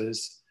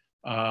devices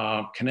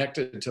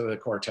connected to the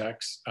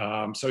Cortex.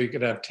 So you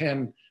could have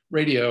 10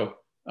 radio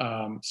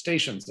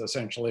stations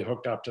essentially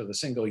hooked up to the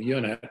single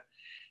unit,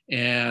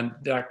 and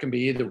that can be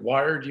either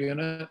wired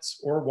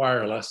units or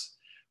wireless.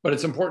 But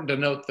it's important to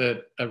note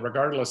that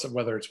regardless of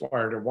whether it's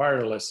wired or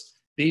wireless,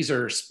 these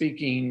are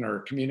speaking or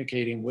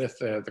communicating with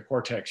the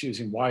Cortex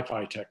using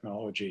Wi-Fi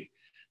technology.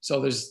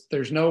 So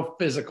there's no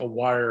physical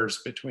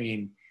wires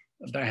between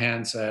the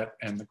handset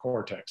and the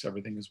Cortex.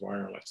 Everything is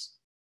wireless.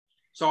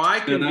 So I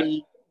can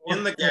be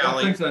in the galley. One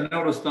of the things I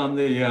noticed on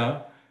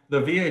the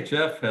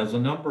VHF has a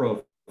number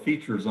of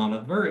features on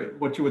it,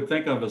 what you would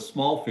think of as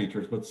small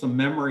features, but some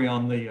memory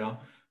on the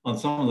on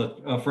some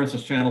of the, for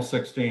instance, channel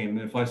 16.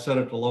 If I set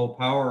it to low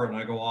power and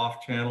I go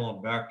off channel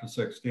and back to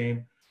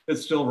 16, it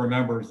still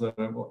remembers that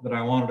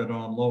I wanted it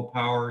on low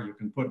power. You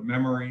can put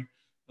memory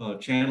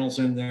channels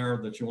in there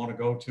that you want to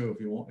go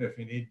to if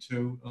you need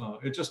to.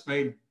 It just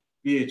made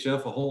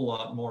VHF a whole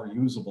lot more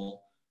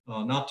usable.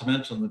 Not to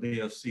mention the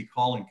DSC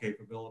calling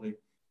capability.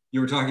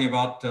 You were talking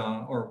about,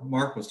 or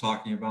Mark was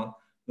talking about,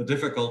 the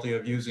difficulty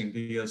of using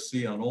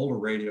DSC on older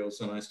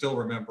radios. And I still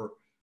remember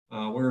we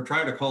were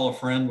trying to call a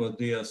friend with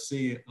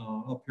DSC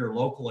up here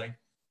locally.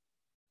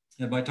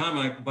 And by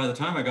the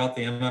time I got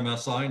the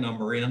MMSI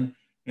number in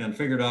and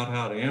figured out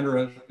how to enter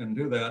it and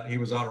do that, he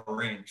was out of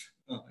range.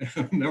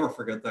 Never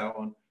forget that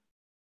one.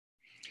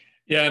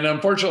 Yeah, and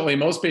unfortunately,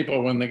 most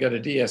people, when they get a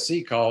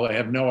DSC call, they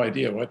have no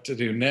idea what to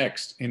do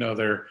next. You know,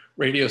 their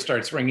radio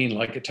starts ringing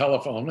like a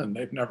telephone, and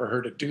they've never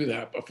heard it do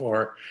that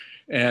before.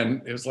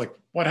 And it was like,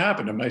 what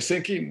happened? Am I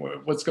sinking?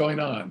 What's going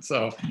on?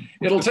 So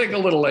it'll take a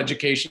little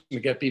education to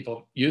get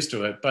people used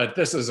to it. But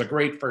this is a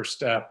great first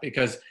step,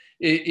 because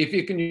if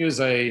you can use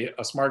a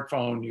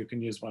smartphone, you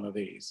can use one of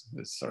these.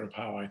 It's sort of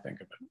how I think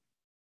of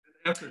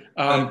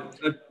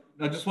it.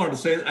 I just wanted to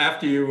say,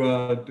 after you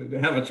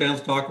have a chance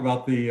to talk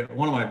about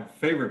one of my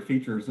favorite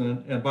features,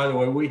 and by the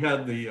way, we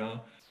had the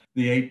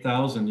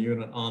 8000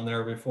 unit on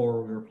there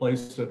before we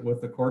replaced it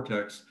with the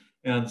Cortex,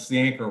 and it's the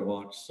anchor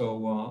watch.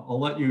 So I'll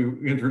let you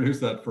introduce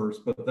that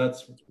first, but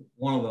that's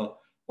one of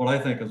what I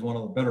think is one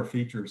of the better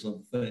features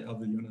of the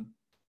unit.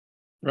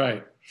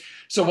 Right.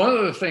 So one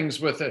of the things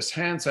with this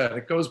handset,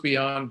 it goes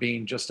beyond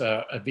being just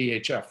a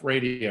VHF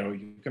radio.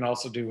 You can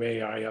also do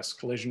AIS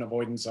collision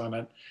avoidance on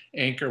it,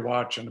 anchor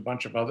watch, and a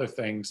bunch of other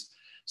things.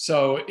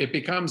 So it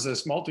becomes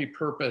this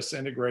multi-purpose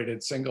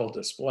integrated single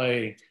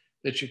display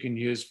that you can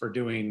use for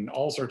doing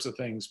all sorts of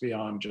things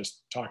beyond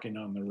just talking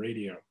on the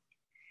radio.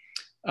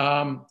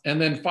 And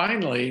then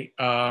finally,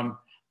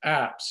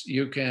 apps.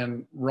 You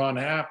can run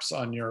apps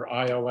on your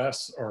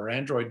iOS or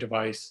Android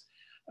device.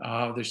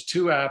 There's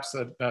two apps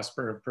that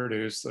Vesper have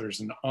produced.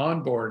 There's an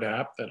onboard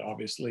app that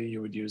obviously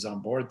you would use on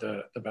board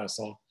the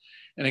vessel.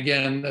 And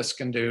again, this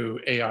can do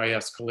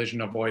AIS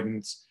collision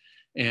avoidance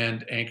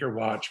and anchor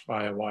watch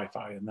via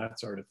Wi-Fi and that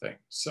sort of thing.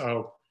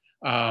 So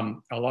a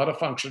lot of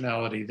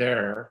functionality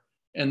there.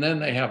 And then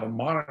they have a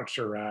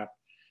monitor app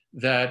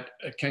that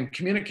can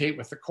communicate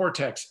with the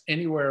Cortex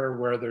anywhere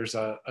where there's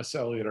a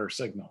cellular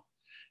signal.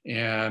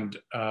 And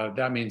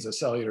that means a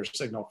cellular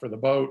signal for the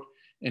boat,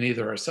 and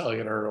either a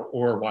cellular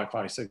or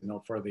Wi-Fi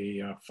signal for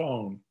the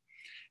phone.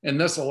 And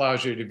this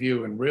allows you to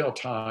view in real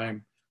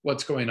time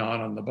what's going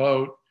on the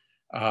boat.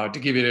 To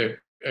give you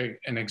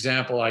an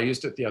example, I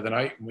used it the other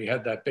night and we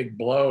had that big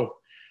blow.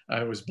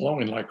 It was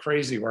blowing like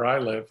crazy where I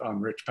live on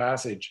Rich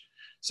Passage.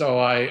 So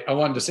I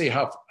wanted to see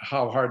how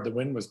hard the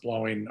wind was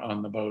blowing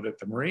on the boat at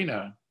the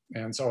marina.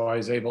 And so I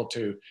was able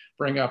to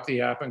bring up the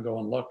app and go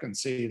and look and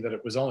see that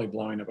it was only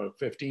blowing about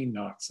 15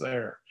 knots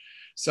there.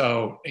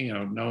 So, you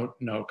know,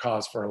 no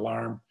cause for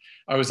alarm.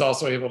 I was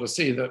also able to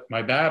see that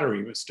my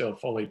battery was still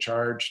fully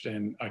charged,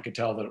 and I could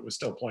tell that it was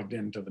still plugged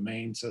into the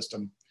main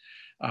system.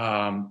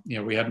 You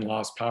know, we hadn't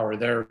lost power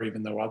there,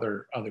 even though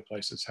other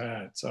places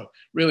had. So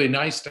really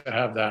nice to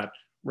have that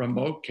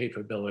remote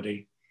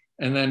capability.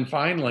 And then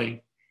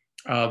finally,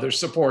 there's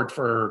support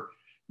for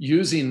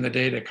using the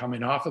data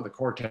coming off of the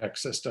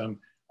Cortex system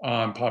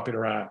on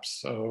popular apps.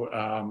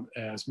 So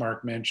as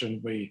Mark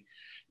mentioned, we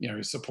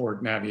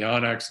support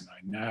Navionics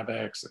and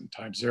iNavX and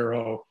Time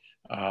Zero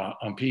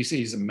on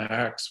PCs and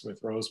Macs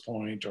with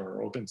Rosepoint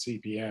or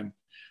OpenCPN.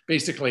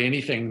 Basically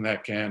anything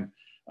that can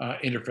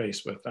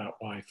interface with that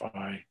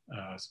Wi-Fi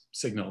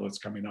signal that's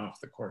coming off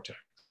the Cortex.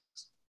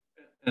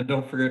 And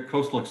don't forget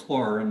Coastal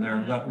Explorer in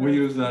there. We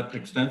use that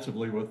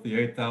extensively with the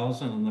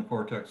 8000 and the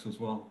Cortex as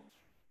well.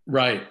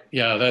 Right.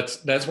 Yeah,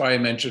 that's why I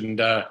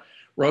mentioned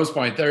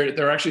Rosepoint.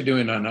 They're actually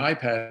doing an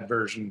iPad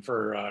version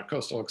for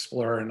Coastal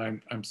Explorer, and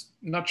I'm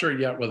not sure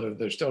yet whether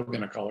they're still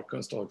going to call it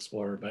Coastal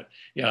Explorer. But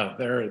yeah,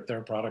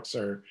 their products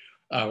are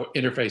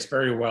interface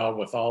very well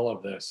with all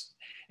of this.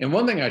 And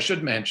one thing I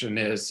should mention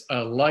is,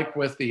 like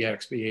with the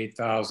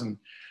XB8000,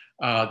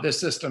 this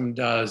system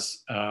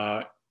does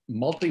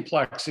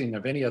multiplexing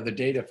of any of the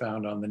data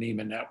found on the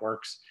NEMA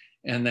networks,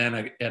 and then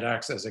it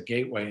acts as a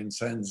gateway and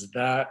sends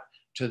that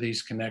to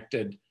these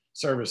connected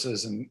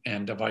services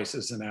and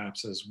devices and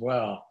apps as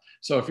well.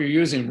 So if you're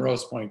using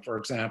Rosepoint, for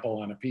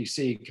example, on a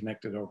PC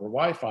connected over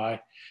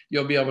Wi-Fi,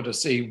 you'll be able to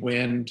see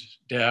wind,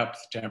 depth,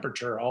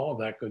 temperature, all of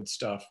that good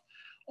stuff,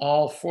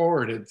 all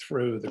forwarded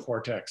through the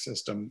Cortex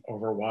system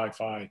over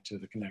Wi-Fi to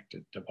the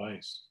connected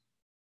device.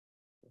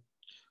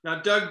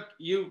 Now, Doug,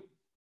 you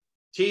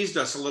teased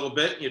us a little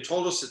bit. You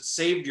told us it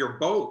saved your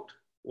boat.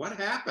 What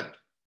happened?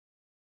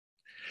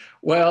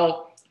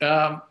 Well,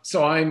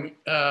 so I'm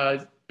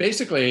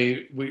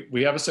basically,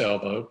 we have a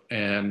sailboat,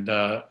 and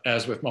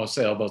as with most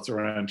sailboats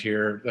around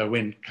here, the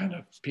wind kind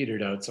of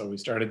petered out. So we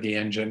started the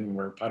engine and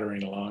we're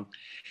puttering along.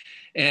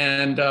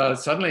 And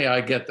suddenly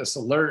I get this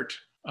alert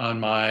on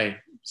my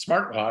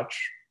smartwatch,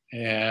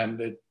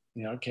 and it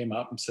came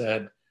up and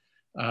said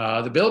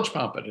the bilge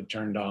pump had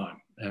turned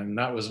on. And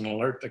that was an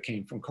alert that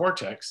came from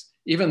Cortex.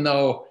 Even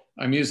though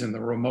I'm using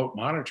the remote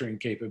monitoring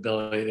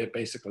capability, it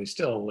basically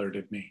still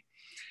alerted me.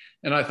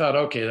 And I thought,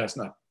 okay, that's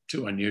not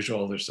too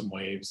unusual. There's some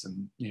waves,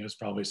 and there's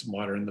probably some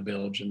water in the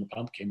bilge, and the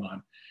pump came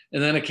on.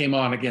 And then it came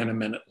on again a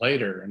minute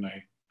later, and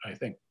I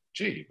think,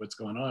 gee, what's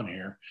going on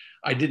here?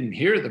 I didn't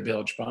hear the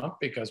bilge pump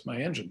because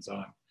my engine's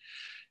on.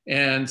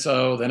 And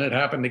so then it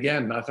happened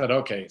again. And I thought,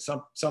 okay,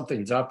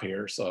 something's up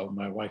here. So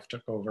my wife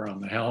took over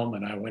on the helm,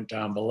 and I went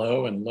down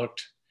below and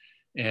looked.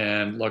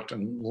 And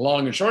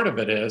long and short of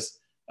it is,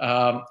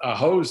 a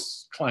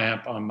hose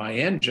clamp on my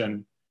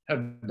engine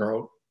had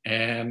broke,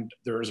 and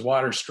there was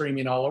water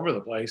streaming all over the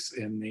place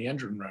in the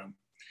engine room.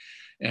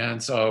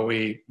 And so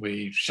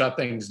we shut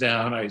things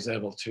down. I was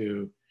able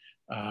to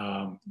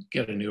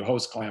get a new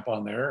hose clamp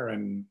on there,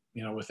 and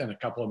within a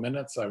couple of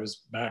minutes I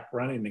was back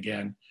running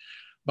again.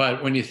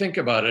 But when you think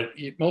about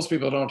it, most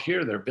people don't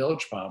hear their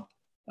bilge pump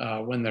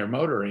when they're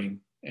motoring,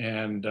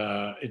 and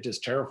it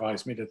just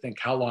terrifies me to think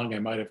how long I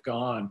might have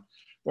gone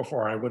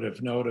before I would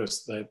have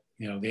noticed that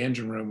the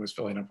engine room was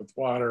filling up with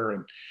water,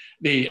 and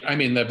the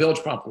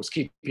bilge pump was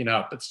keeping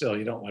up, but still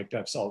you don't like to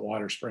have salt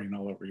water spraying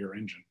all over your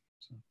engine.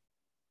 So.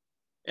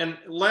 And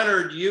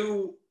Leonard,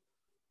 you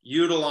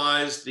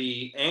utilize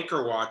the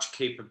anchor watch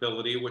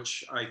capability,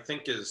 which I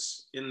think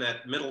is in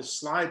that middle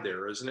slide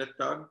there, isn't it,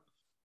 Doug?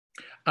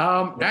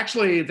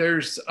 Actually,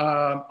 there's,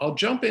 I'll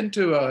jump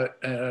into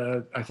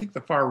I think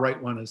the far right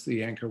one is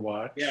the anchor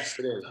watch. Yes,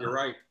 it is. You're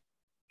right.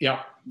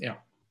 Yeah.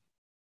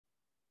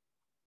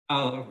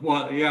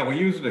 Well, yeah, we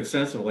use it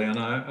extensively, and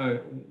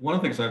one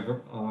of the things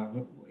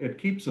it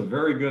keeps a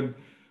very good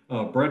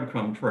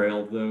breadcrumb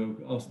trail. The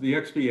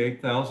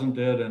XB8000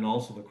 did, and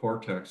also the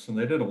Cortex, and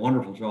they did a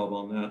wonderful job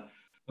on that.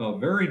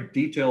 Very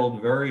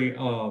detailed, very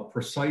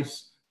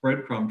precise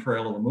breadcrumb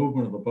trail of the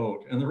movement of the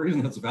boat. And the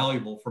reason it's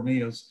valuable for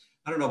me is,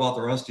 I don't know about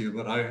the rest of you,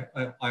 but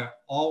I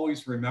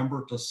always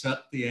remember to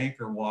set the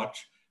anchor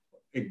watch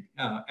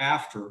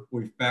after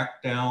we've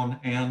backed down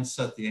and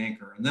set the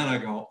anchor. And then I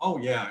go, oh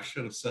yeah, I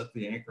should have set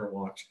the anchor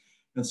watch.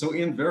 And so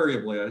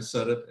invariably I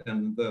set it,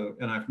 and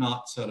I've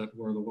not set it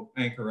where the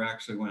anchor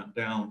actually went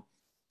down.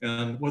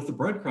 And with the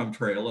breadcrumb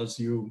trail, as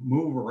you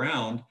move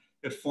around,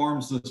 it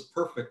forms this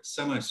perfect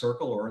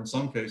semicircle, or in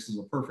some cases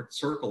a perfect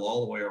circle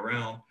all the way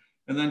around.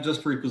 And then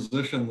just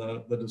reposition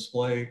the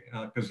display,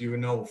 because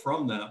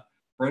from that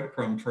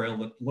breadcrumb trail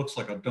that looks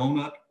like a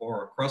donut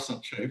or a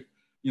crescent shape,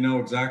 you know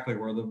exactly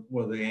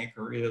where the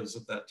anchor is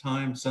at that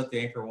time. Set the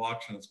anchor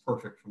watch, and it's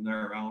perfect from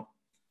there out.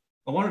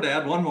 I wanted to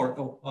add one more,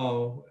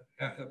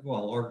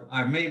 or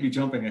I may be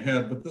jumping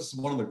ahead, but this is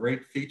one of the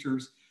great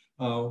features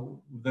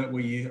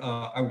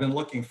that I've been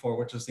looking for,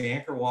 which is the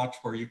anchor watch,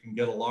 where you can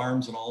get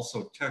alarms and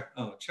also check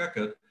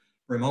it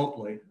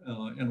remotely.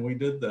 And we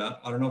did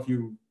that. I don't know if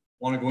you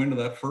want to go into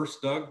that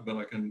first, Doug,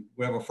 but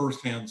we have a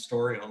firsthand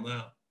story on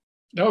that.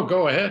 No,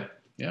 go ahead.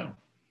 Yeah.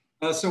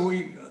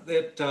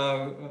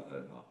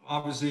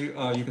 Obviously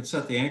you can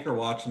set the anchor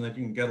watch, and then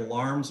you can get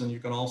alarms, and you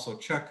can also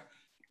check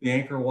the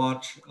anchor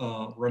watch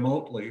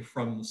remotely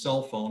from the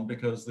cell phone,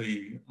 because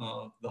the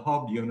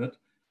hub unit,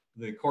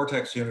 the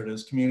Cortex unit,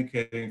 is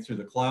communicating through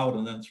the cloud,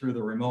 and then through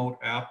the remote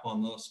app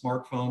on the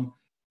smartphone,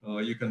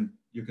 you can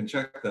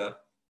check that.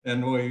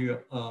 And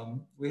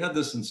we had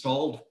this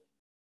installed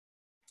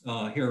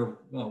here.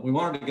 We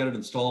wanted to get it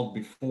installed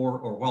before,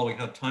 or while we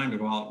had time to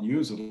go out and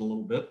use it a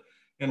little bit.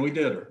 And we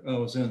did. It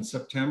was in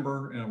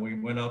September, and we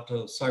went out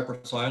to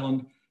Cypress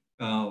Island,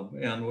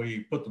 and we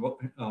put the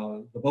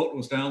boat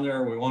was down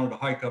there. We wanted to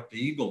hike up to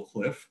Eagle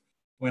Cliff,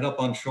 went up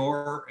on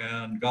shore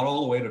and got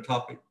all the way to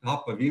top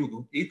of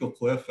Eagle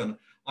Cliff. And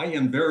I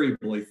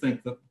invariably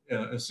think that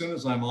as soon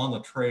as I'm on the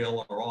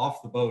trail or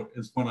off the boat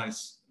is when I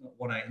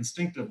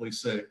instinctively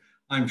say,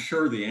 I'm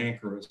sure the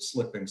anchor is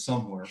slipping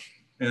somewhere.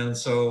 And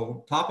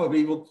so top of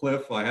Eagle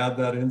Cliff, I had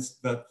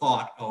that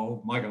thought,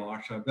 oh my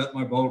gosh, I bet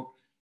my boat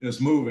is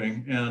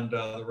moving. And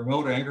the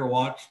remote anchor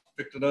watch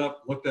picked it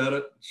up, looked at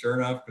it, sure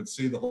enough, could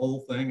see the whole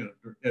thing. And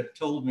it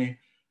told me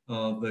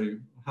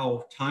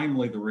how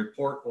timely the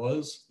report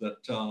was,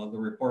 that the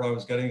report I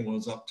was getting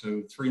was up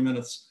to 3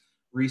 minutes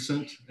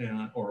recent,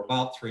 or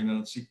about 3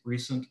 minutes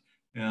recent.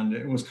 And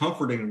it was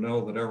comforting to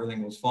know that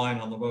everything was fine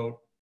on the boat.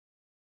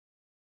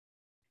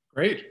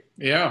 Great,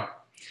 yeah.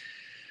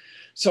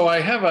 So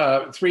I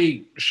have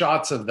 3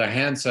 shots of the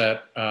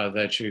handset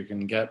that you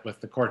can get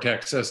with the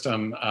Cortex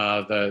system.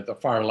 The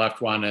far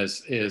left one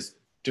is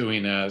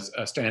doing a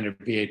standard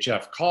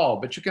VHF call,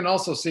 but you can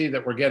also see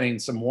that we're getting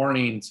some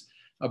warnings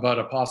about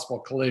a possible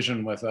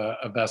collision with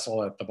a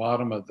vessel at the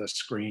bottom of the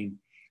screen.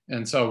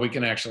 And so we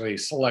can actually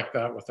select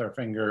that with our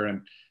finger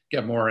and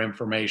get more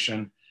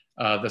information.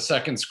 The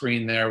second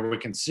screen there, we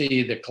can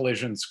see the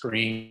collision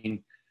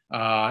screen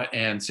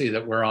and see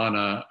that we're on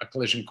a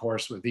collision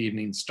course with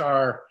Evening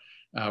Star.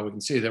 We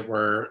can see that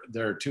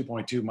they're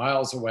 2.2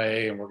 miles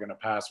away, and we're going to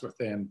pass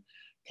within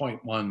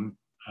 0.3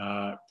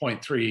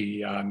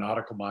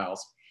 nautical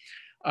miles.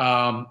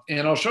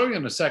 And I'll show you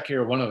in a sec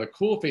here one of the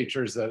cool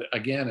features that,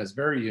 again, is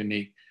very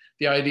unique.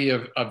 The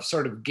idea of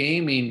sort of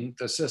gaming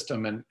the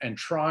system and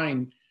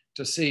trying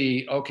to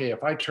see, okay,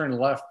 if I turn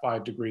left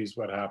 5 degrees,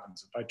 what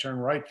happens? If I turn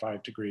right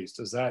 5 degrees,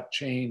 does that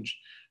change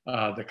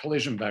the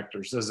collision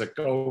vectors? Does it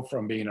go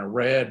from being a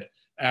red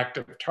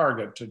active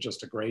target to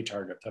just a gray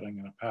target that I'm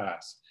going to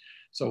pass?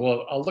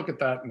 So I'll look at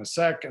that in a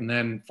sec. And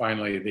then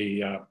finally,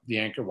 the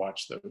anchor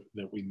watch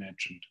that we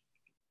mentioned.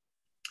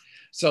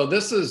 So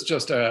this is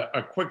just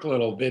a quick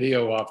little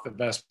video off the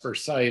Vesper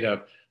site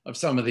of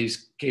some of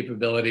these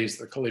capabilities.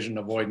 The collision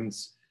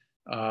avoidance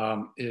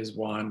is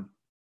one.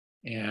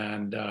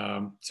 And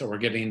so we're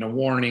getting a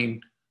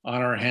warning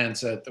on our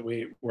handset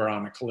that we're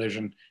on a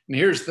collision. And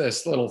here's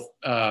this little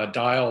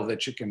dial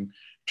that you can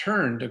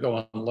turn to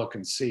go and look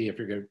and see if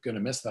you're going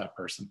to miss that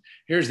person.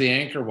 Here's the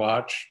anchor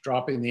watch,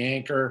 dropping the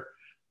anchor.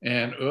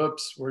 and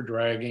oops, we're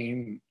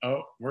dragging.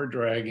 Oh, we're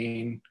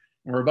dragging.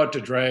 We're about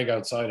to drag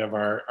outside of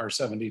our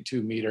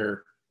 72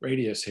 meter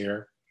radius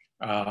here.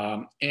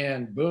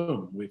 And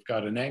boom, we've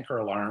got an anchor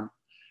alarm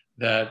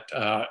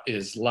that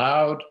is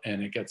loud,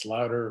 and it gets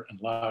louder and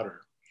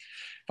louder.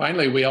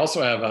 Finally, we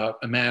also have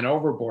a man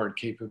overboard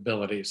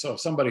capability. So if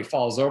somebody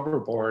falls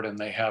overboard and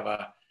they have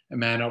a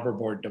man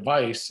overboard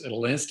device,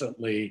 it'll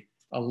instantly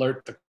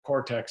alert the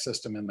Cortex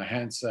system in the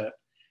handset.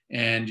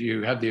 And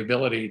you have the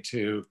ability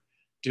to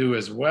do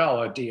as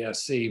well a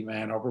DSC,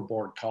 man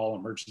overboard call,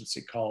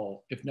 emergency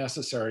call, if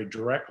necessary,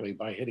 directly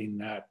by hitting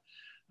that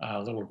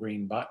little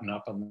green button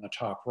up on the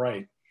top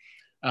right.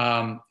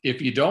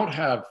 If you don't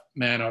have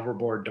man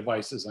overboard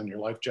devices on your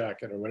life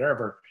jacket or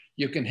whatever,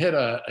 you can hit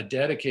a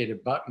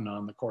dedicated button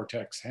on the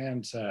Cortex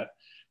handset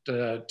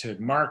to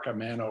mark a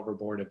man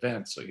overboard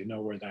event, so you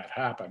know where that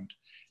happened.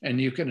 And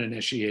you can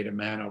initiate a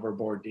man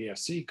overboard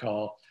DSC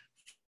call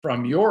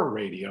from your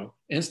radio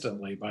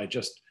instantly by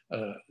just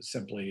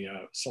simply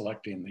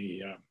selecting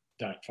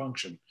that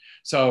function.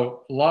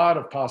 So a lot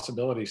of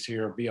possibilities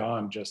here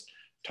beyond just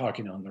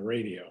talking on the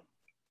radio.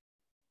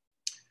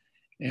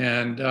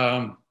 And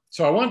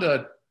so I wanted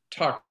to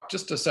talk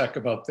just a sec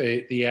about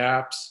the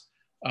apps.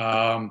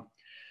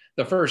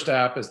 The first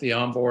app is the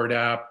onboard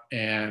app,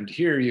 and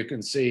here you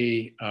can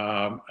see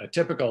a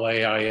typical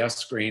AIS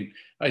screen.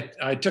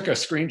 I took a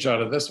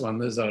screenshot of this one.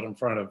 This is out in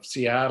front of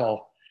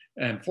Seattle,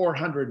 and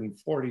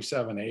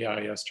 447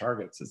 AIS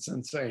targets. It's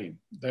insane.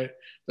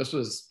 This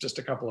was just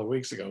a couple of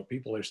weeks ago.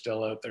 People are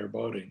still out there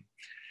boating.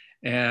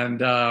 And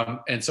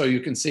so you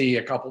can see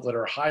a couple that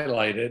are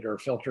highlighted or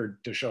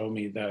filtered to show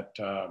me that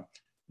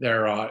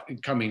they're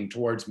coming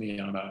towards me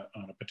on a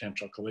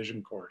potential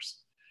collision course.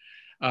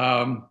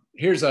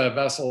 Here's a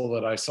vessel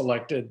that I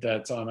selected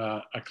that's on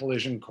a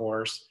collision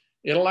course.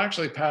 It'll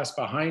actually pass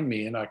behind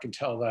me, and I can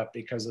tell that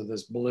because of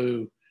this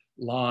blue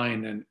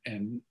line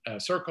and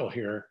circle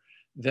here,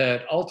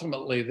 that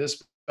ultimately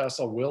this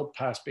vessel will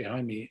pass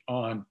behind me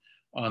on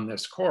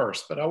this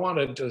course. But I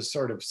wanted to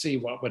sort of see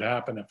what would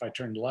happen if I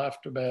turned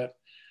left a bit,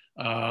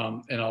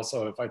 and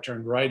also if I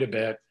turned right a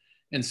bit,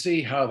 and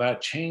see how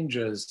that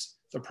changes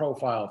the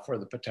profile for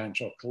the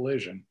potential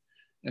collision.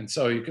 And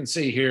so you can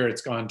see here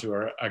it's gone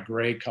to a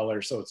gray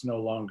color, so it's no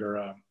longer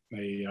a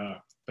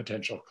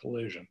potential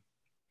collision.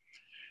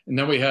 And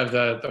then we have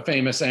the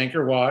famous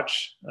anchor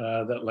watch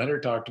that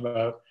Leonard talked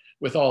about,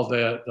 with all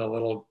the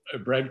little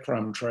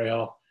breadcrumb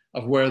trail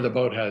of where the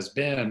boat has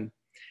been.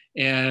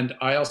 And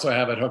I also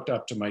have it hooked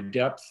up to my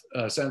depth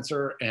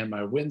sensor and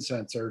my wind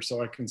sensor,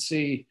 so I can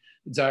see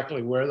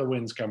exactly where the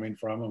wind's coming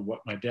from and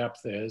what my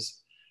depth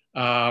is.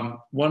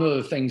 One of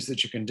the things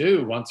that you can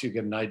do once you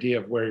get an idea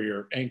of where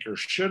your anchor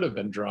should have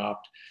been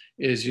dropped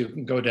is you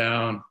can go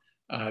down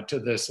to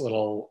this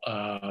little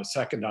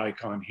second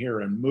icon here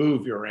and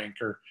move your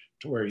anchor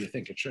to where you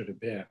think it should have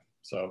been.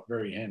 So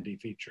very handy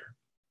feature.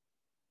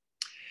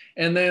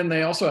 And then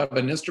they also have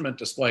an instrument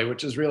display,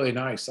 which is really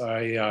nice.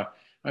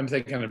 I'm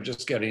thinking of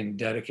just getting a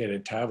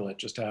dedicated tablet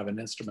just to have an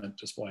instrument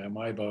display on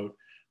my boat,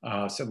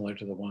 similar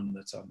to the one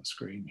that's on the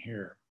screen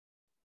here.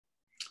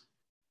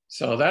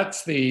 So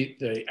that's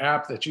the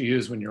app that you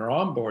use when you're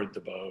on board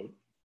the boat.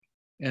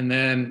 And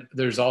then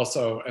there's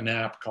also an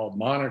app called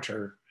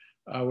Monitor,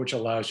 which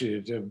allows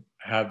you to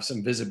have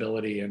some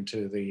visibility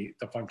into the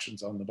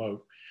functions on the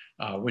boat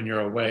when you're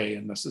away.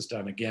 And this is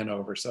done again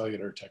over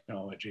cellular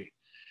technology.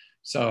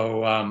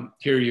 So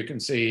here you can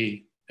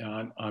see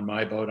on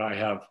my boat, I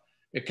have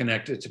it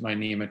connected to my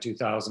NEMA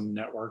 2000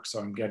 network. So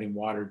I'm getting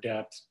water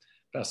depth,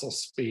 vessel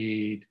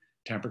speed,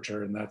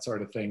 temperature, and that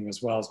sort of thing,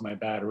 as well as my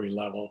battery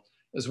level,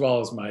 as well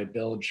as my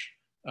bilge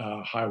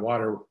high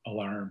water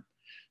alarm.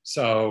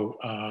 So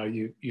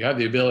you have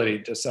the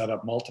ability to set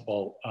up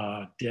multiple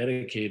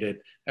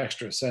dedicated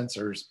extra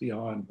sensors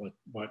beyond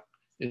what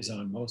is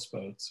on most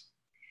boats.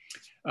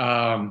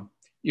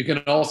 You can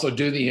also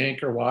do the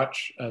anchor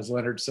watch, as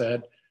Leonard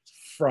said,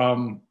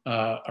 from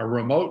a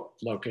remote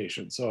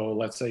location. So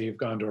let's say you've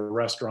gone to a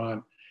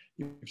restaurant,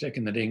 you've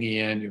taken the dinghy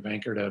in, you've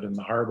anchored out in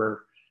the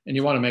harbor, and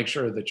you want to make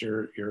sure that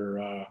your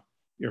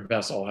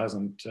vessel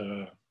hasn't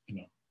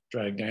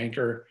dragged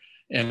anchor.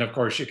 And of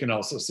course, you can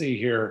also see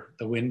here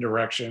the wind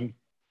direction,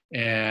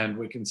 and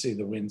we can see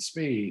the wind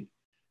speed.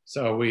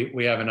 So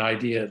we have an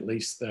idea at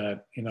least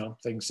that,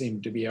 things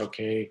seem to be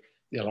okay.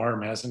 The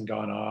alarm hasn't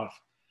gone off,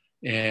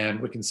 and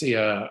we can see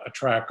a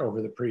track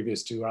over the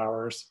previous 2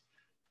 hours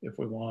if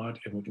we want,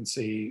 and we can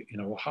see,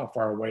 how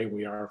far away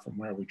we are from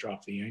where we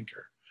dropped the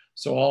anchor.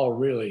 So all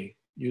really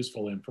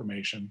useful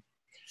information.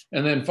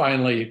 And then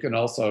finally, you can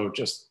also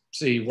just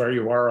see where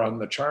you are on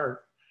the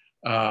chart.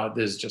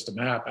 This is just a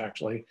map,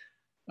 actually.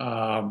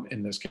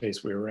 In this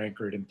case, we were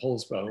anchored in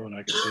Poulsbo, and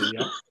I can see,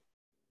 yep,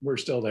 we're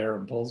still there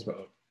in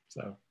Poulsbo.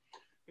 So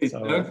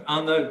Doug,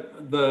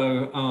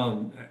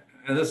 on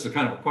and this is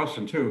kind of a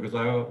question too,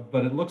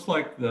 but it looks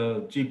like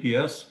the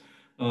GPS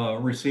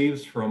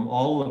receives from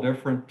all the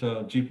different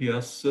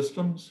GPS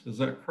systems. Is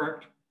that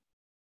correct?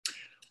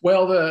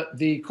 Well,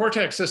 the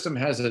Cortex system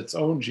has its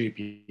own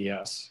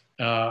GPS.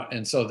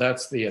 And so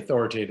that's the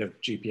authoritative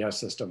GPS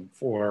system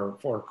for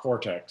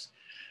Cortex.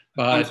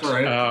 But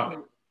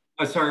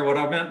I'm sorry, what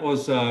I meant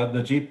was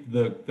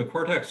the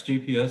Cortex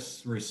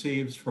GPS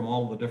receives from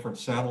all the different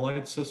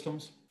satellite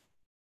systems?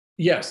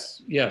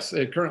 Yes,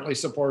 it currently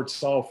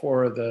supports all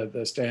four of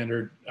the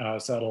standard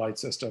satellite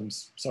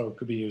systems, so it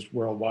could be used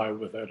worldwide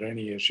without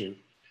any issue.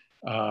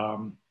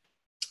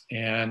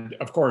 And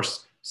of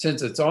course,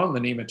 since it's on the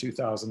NEMA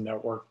 2000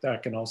 network,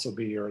 that can also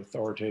be your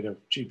authoritative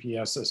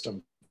GPS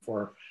system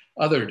for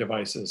other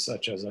devices,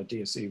 such as a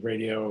DSC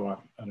radio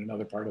on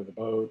another part of the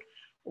boat,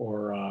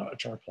 or a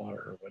chart plotter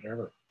or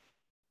whatever.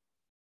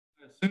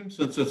 I assume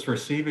since it's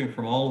receiving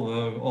from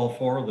all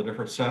four of the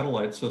different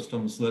satellite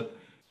systems, that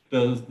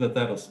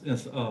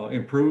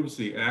improves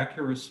the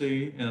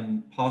accuracy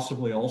and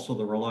possibly also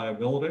the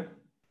reliability?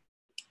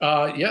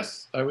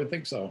 Yes, I would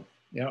think so.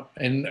 Yeah,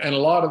 and a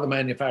lot of the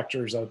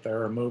manufacturers out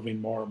there are moving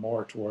more and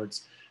more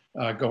towards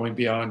going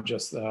beyond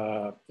just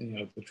the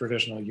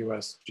traditional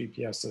U.S.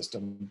 GPS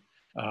system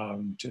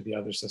to the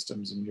other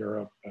systems in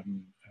Europe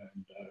and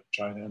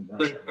China and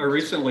Russia. I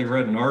recently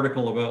read an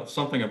article about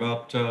something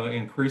about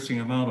increasing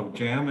amount of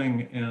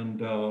jamming and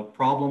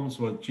problems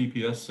with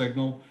GPS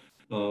signal,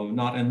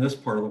 not in this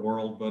part of the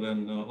world, but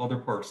in other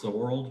parts of the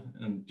world.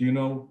 And do you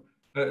know,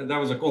 that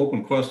was an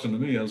open question to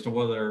me as to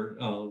whether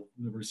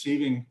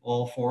receiving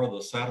all four of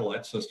the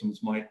satellite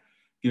systems might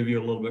give you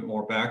a little bit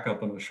more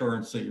backup and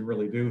assurance that you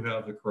really do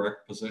have the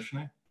correct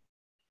positioning.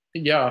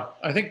 Yeah,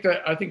 I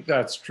think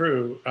that's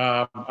true.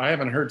 I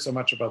haven't heard so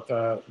much about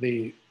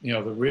the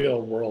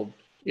real world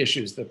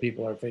issues that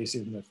people are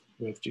facing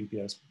with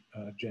GPS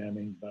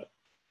jamming, but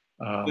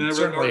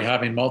certainly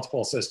having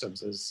multiple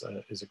systems is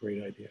a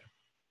great idea.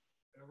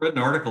 I read an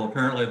article.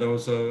 Apparently, there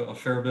was a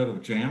fair bit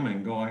of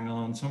jamming going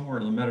on somewhere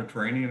in the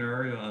Mediterranean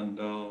area and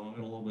a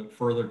little bit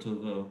further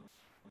to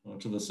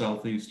the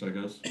southeast, I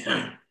guess.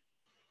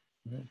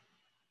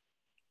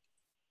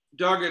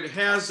 Doug, it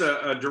has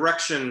a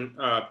direction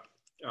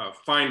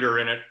finder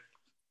in it.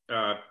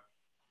 That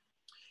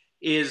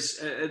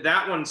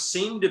one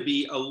seemed to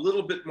be a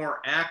little bit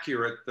more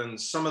accurate than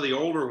some of the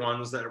older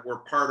ones that were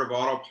part of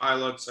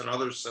autopilots and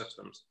other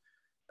systems.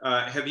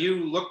 Have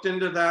you looked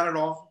into that at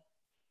all?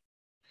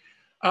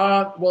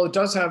 Well, it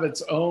does have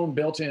its own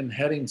built-in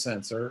heading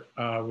sensor,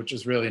 which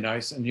is really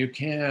nice, and you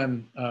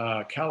can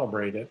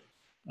calibrate it.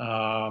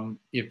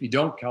 If you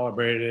don't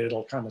calibrate it,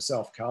 it'll kind of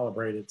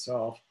self-calibrate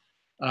itself.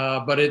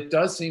 But it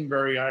does seem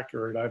very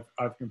accurate.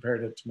 I've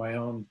compared it to my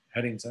own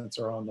heading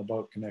sensor on the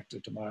boat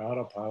connected to my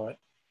autopilot,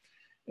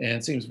 and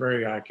it seems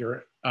very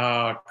accurate.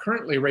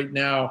 Currently, right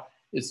now,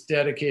 it's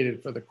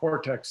dedicated for the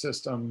Cortex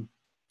system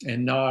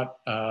and not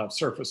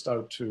surfaced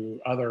out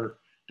to other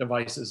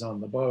devices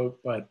on the boat,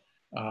 but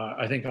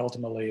I think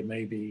ultimately it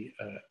may be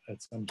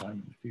at some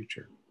time in the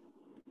future.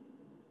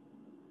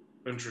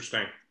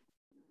 Interesting.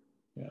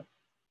 Yeah.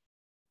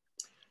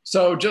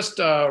 So just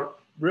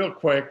real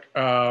quick,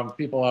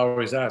 people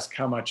always ask,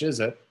 how much is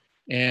it?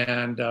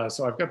 And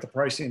so I've got the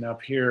pricing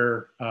up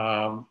here.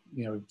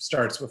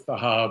 Starts with the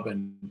hub,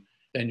 and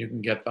then you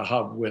can get the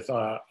hub with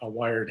a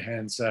wired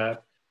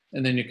handset,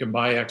 and then you can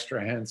buy extra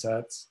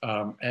handsets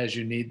as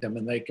you need them,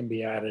 and they can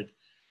be added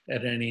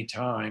at any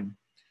time.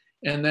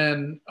 And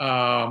then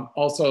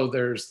also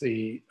there's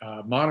the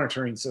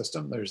monitoring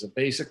system. There's a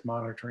basic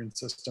monitoring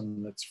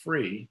system that's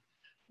free,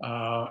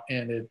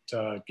 and it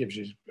gives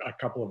you a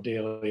couple of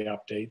daily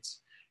updates.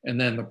 And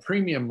then the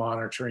premium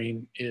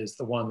monitoring is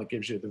the one that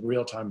gives you the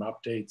real-time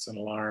updates and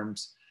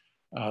alarms,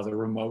 the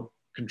remote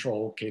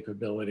control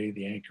capability,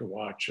 the anchor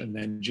watch, and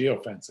then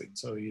geofencing.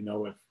 So you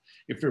know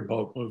if your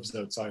boat moves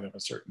outside of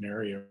a certain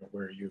area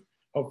where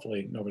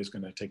hopefully nobody's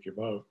going to take your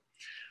boat.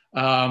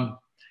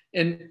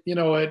 And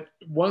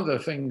one of the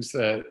things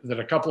that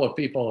a couple of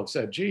people have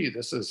said, gee,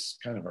 this is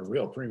kind of a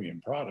real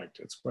premium product.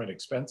 It's quite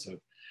expensive.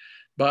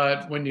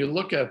 But when you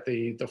look at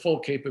the full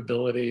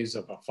capabilities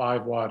of a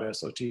 5-watt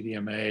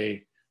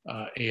SOTDMA,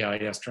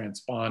 AIS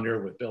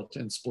transponder with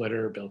built-in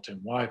splitter, built-in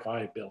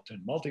Wi-Fi, built-in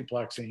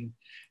multiplexing,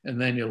 and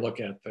then you look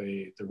at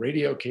the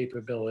radio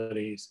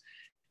capabilities,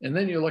 and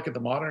then you look at the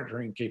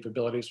monitoring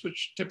capabilities,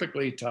 which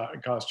typically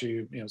cost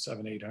you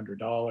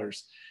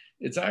 $700-800.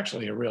 It's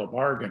actually a real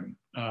bargain.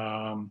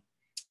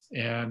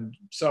 And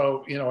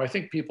so, I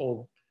think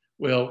people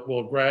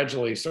will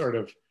gradually sort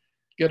of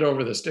get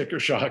over the sticker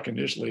shock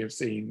initially of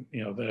seeing,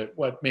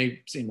 what may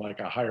seem like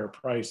a higher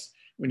price.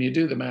 When you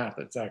do the math,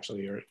 it's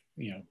actually,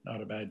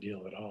 not a bad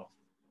deal at all.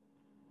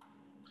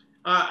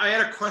 I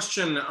had a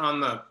question on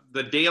the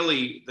 2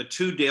 daily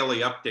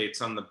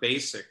updates on the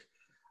basic.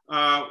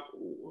 I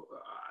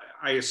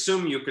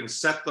assume you can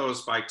set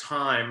those by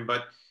time,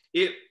 but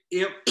if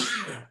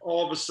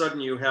all of a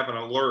sudden you have an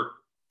alert,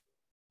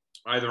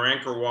 either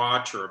anchor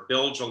watch or a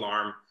bilge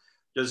alarm,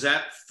 does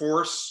that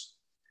force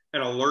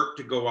an alert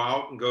to go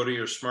out and go to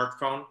your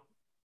smartphone?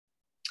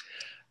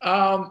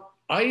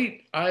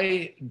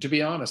 To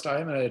be honest, I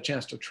haven't had a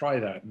chance to try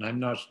that, and I'm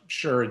not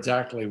sure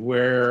exactly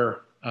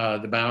where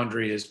the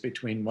boundary is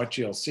between what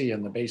you'll see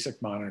in the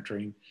basic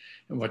monitoring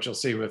and what you'll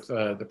see with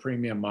the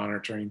premium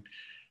monitoring.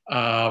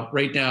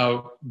 Right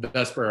now, the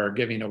Vesper are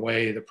giving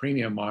away the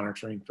premium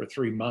monitoring for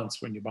 3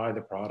 months when you buy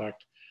the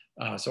product.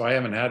 So I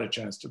haven't had a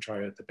chance to try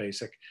it the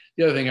basic.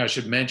 The other thing I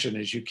should mention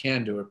is you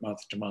can do it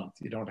month to month.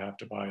 You don't have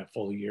to buy a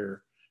full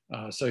year.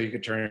 So you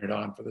could turn it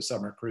on for the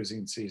summer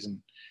cruising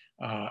season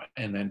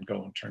and then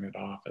go and turn it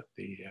off at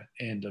the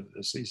end of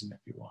the season if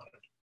you wanted.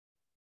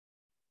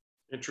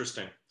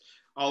 Interesting.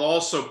 I'll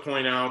also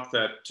point out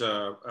that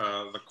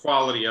the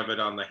quality of it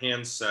on the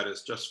handset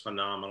is just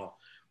phenomenal.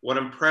 What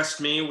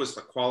impressed me was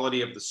the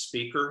quality of the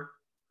speaker.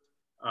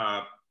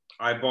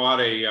 I bought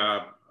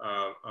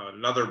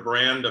another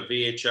brand of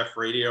VHF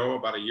radio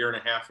about 1.5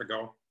 years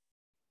ago.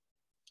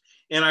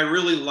 And I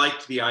really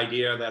liked the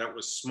idea that it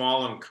was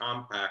small and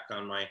compact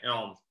on my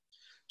helm,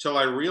 till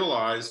I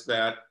realized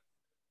that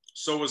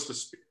so was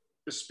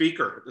the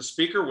speaker. The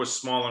speaker was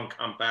small and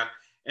compact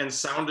and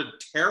sounded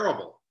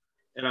terrible.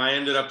 And I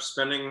ended up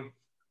spending,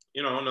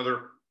 you know,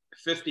 another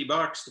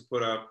 $50 to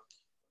put a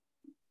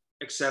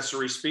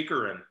accessory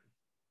speaker in.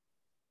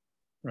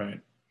 Right.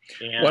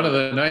 And one of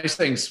the nice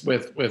things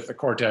with the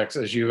Cortex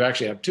is you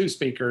actually have 2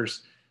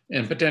 speakers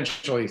and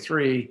potentially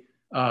 3.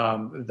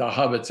 The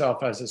hub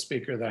itself has a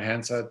speaker, the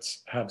handsets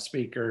have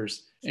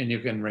speakers, and you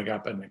can rig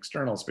up an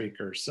external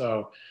speaker.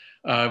 So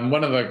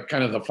one of the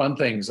kind of the fun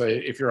things,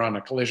 if you're on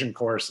a collision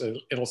course,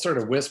 it'll sort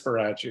of whisper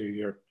at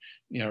you,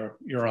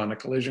 you're on a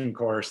collision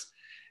course,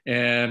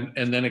 and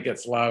then it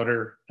gets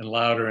louder and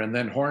louder, and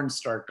then horns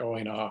start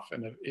going off,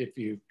 and if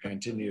you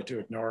continue to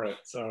ignore it.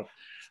 So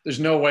there's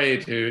no way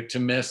to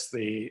miss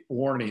the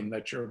warning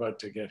that you're about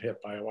to get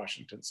hit by a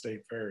Washington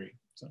State ferry.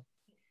 So.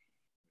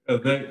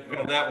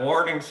 That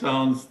warning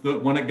sounds,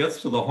 when it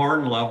gets to the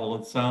horn level,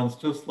 it sounds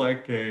just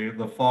like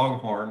the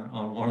foghorn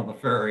on one of the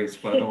ferries,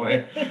 by the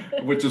way,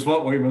 which is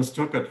what we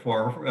mistook it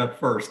for at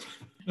first.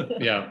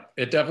 Yeah,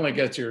 it definitely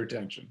gets your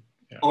attention.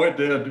 Yeah. Oh, it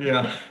did,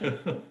 yeah.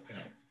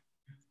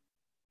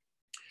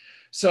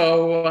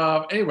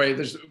 So anyway,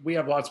 we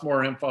have lots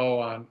more info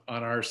on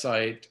our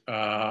site.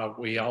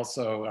 We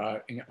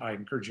also, I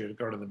encourage you to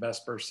go to the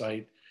Vesper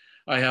site.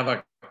 I have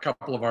a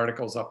couple of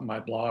articles up on my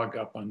blog,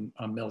 up on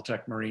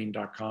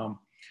milltechmarine.com,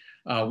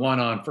 one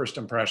on first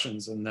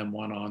impressions and then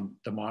one on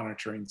the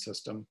monitoring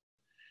system,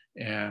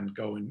 and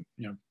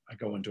I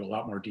go into a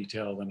lot more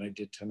detail than I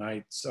did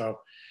tonight.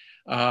 So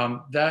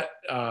that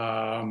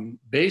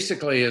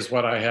basically is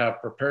what I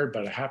have prepared,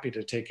 but I'm happy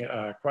to take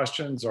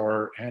questions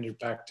or hand it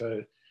back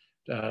to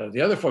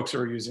the other folks who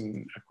are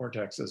using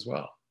Cortex as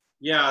well.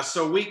 Yeah,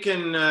 so we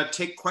can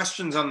take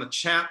questions on the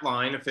chat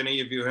line if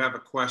any of you have a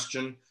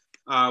question.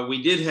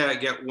 We did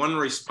get one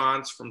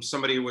response from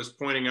somebody who was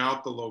pointing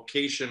out the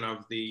location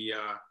of the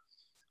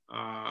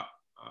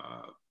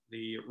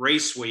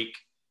race week,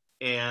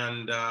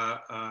 and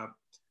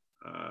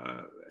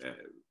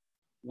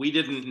we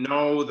didn't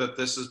know that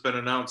this has been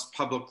announced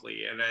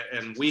publicly,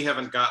 and we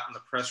haven't gotten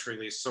the press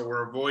release, so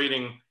we're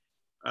avoiding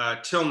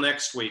till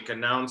next week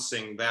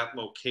announcing that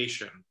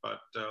location. But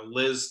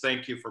Liz,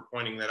 thank you for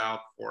pointing that out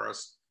for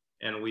us,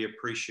 and we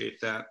appreciate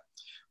that.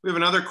 We have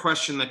another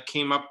question that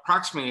came up,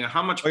 approximately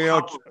how much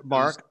power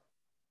Mark?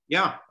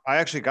 Yeah. I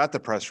actually got the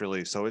press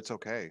release, so it's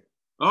okay.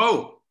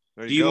 Oh,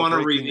 do you want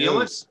to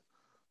reveal it?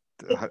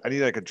 I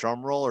need like a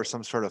drum roll or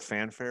some sort of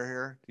fanfare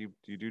here.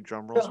 Do you do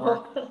drum rolls,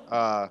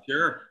 Mark?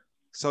 Sure.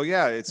 So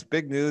yeah, it's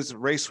big news.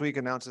 Race Week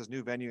announces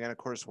new venue,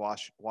 Anacortes,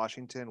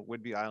 Washington.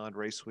 Whidbey Island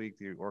Race Week,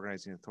 the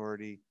organizing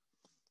authority,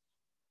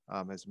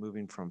 is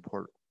moving from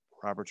Port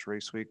Roberts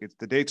Race Week.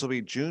 The dates will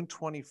be June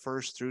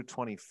 21st through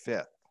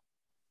 25th.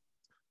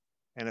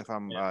 And if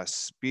I'm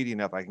speeding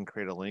up, I can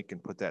create a link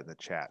and put that in the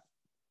chat.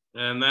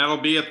 And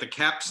that'll be at the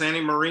Cap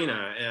Sandy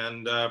Marina.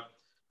 And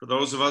for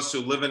those of us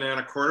who live in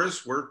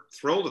Anacortes, we're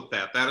thrilled at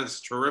that. That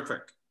is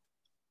terrific.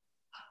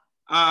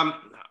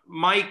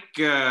 Mike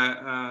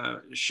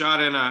shot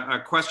in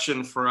a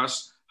question for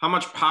us. How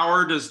much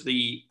power does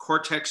the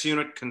Cortex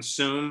unit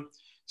consume,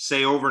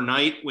 say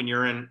overnight when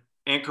you're in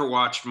anchor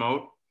watch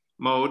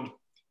mode?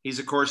 He's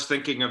of course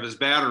thinking of his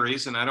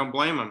batteries, and I don't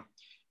blame him.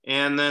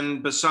 And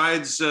then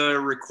besides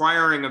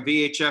requiring a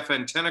VHF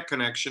antenna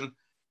connection,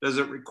 does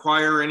it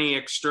require any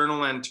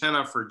external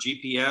antenna for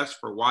GPS,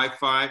 for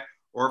Wi-Fi,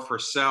 or for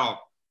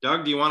cell?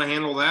 Doug, do you want to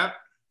handle that?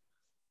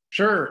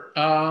 Sure.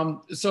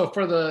 So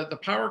for the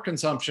power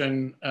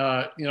consumption,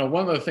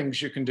 one of the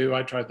things you can do,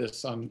 I tried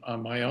this on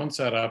my own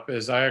setup,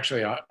 is I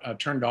actually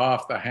turned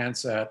off the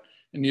handset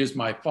and used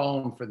my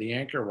phone for the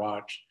anchor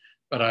watch,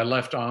 but I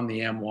left on the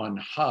M1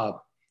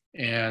 hub.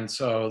 And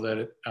so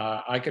that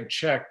I could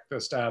check the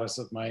status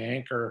of my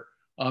anchor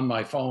on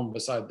my phone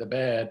beside the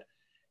bed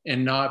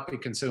and not be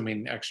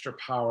consuming extra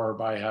power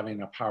by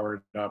having a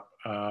powered up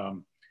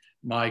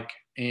mic.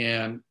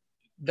 And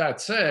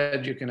that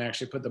said, you can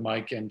actually put the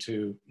mic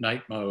into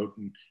night mode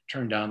and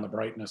turn down the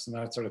brightness and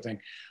that sort of thing.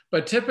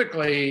 But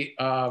typically,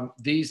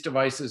 these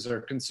devices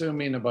are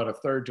consuming about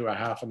 1/3 to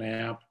 1/2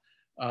 amp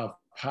of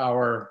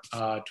power,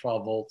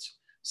 12 volts.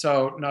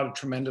 So not a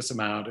tremendous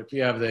amount. If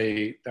you have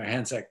the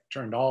handset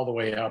turned all the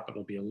way up,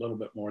 it'll be a little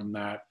bit more than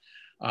that,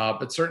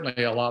 but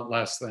certainly a lot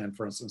less than,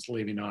 for instance,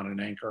 leaving on an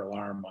anchor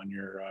alarm on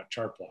your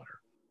chart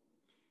plotter.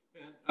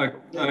 I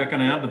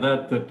can add to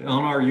that, that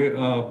on our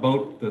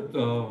boat, that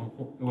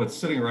what's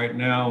sitting right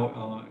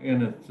now in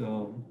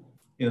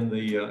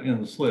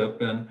the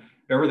slip, and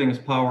everything is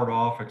powered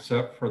off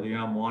except for the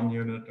M1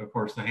 unit. Of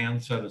course, the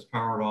handset is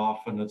powered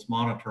off and it's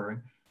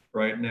monitoring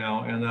right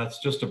now, and that's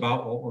just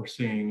about what we're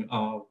seeing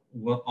on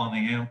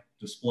the amp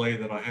display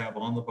that I have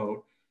on the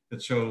boat.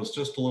 It shows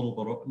just a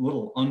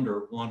little under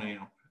 1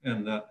 amp,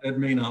 and that it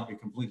may not be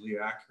completely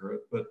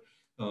accurate, but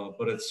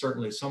it's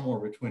certainly somewhere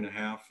between a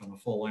half and a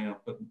full amp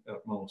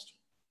at most.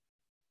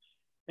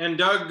 And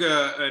Doug,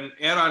 an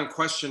add-on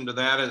question to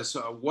that is,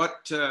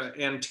 what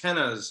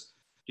antennas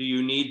do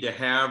you need to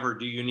have, or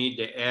do you need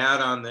to add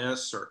on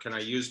this, or can I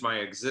use my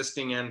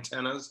existing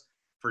antennas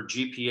for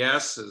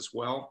GPS as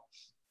well?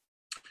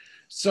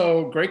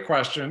 So great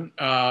question.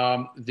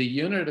 The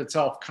unit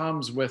itself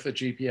comes with a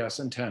GPS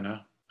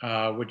antenna,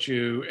 which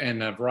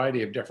and a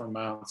variety of different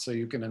mounts, so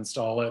you can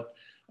install it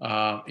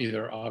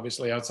either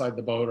obviously outside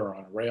the boat or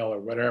on a rail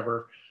or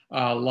whatever.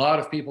 A lot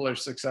of people are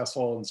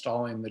successful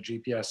installing the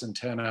GPS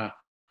antenna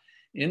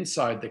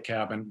inside the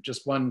cabin.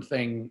 Just one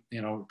thing,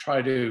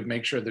 try to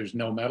make sure there's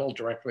no metal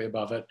directly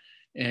above it.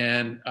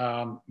 And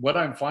what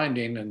I'm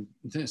finding, and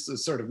this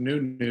is sort of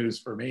new news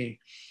for me,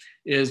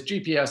 is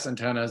GPS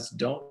antennas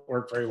don't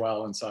work very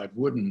well inside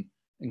wooden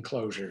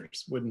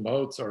enclosures, wooden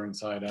boats, or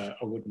inside a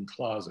wooden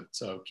closet.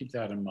 So keep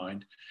that in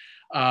mind.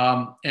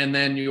 And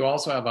then you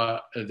also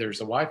have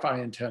there's a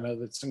Wi-Fi antenna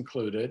that's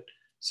included.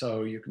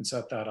 So you can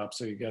set that up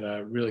so you get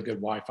a really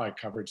good Wi-Fi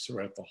coverage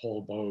throughout the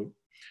whole boat.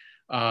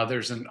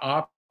 There's an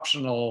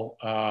optional,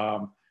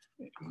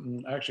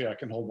 actually I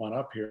can hold one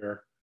up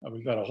here.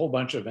 We've got a whole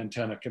bunch of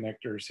antenna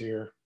connectors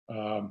here.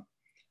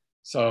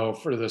 So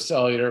for the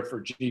cellular,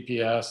 for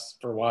GPS,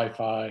 for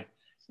Wi-Fi,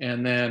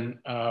 and then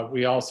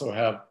we also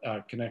have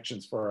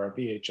connections for our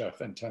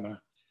VHF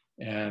antenna.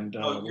 And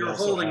you're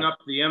holding up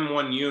the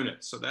M1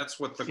 unit, so that's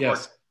what the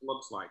Cortex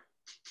looks like.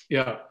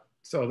 Yeah,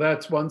 so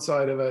that's one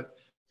side of it.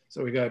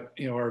 So we got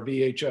our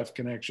VHF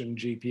connection,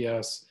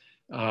 GPS,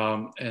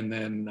 and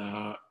then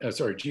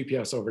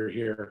GPS over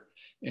here,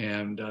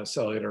 and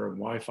cellular and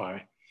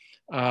Wi-Fi.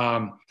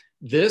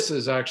 This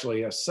is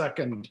actually a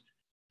second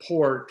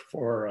port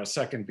for a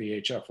second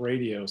VHF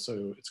radio,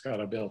 so it's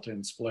got a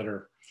built-in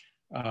splitter.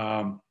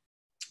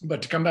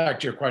 But to come back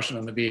to your question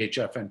on the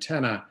VHF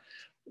antenna,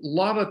 a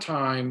lot of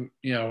time,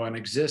 an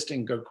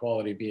existing good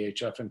quality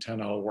VHF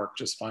antenna will work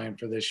just fine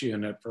for this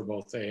unit for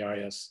both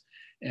AIS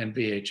and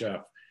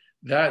VHF.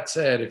 That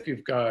said, if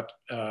you've got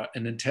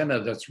an antenna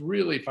that's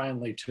really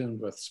finely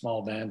tuned with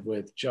small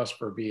bandwidth just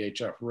for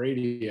VHF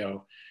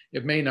radio,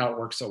 it may not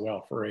work so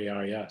well for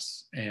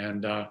AIS.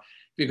 And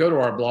if you go to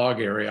our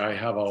blog area, I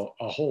have a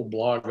whole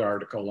blog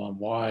article on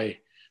why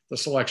the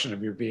selection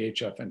of your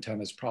VHF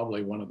antenna is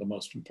probably one of the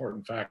most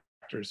important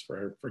factors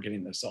for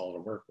getting this all to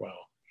work well.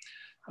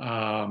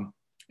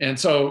 And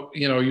so,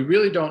 you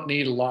really don't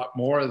need a lot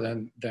more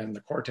than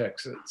the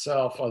Cortex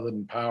itself, other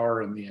than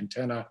power and the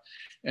antenna.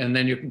 And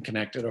then you can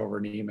connect it over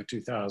NEMA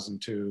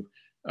 2000 to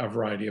a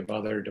variety of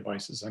other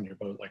devices on your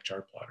boat, like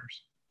chart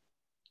plotters.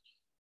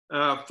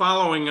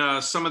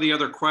 Following some of the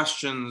other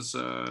questions,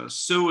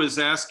 Sue is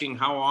asking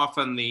how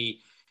often the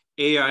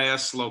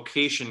AIS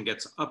location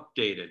gets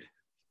updated.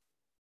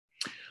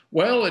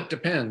 Well, it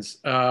depends.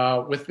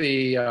 With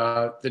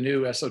the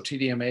new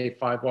SOTDMA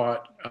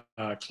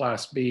 5-watt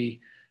Class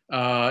B,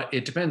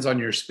 it depends on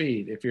your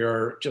speed. If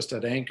you're just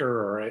at anchor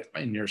or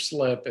in your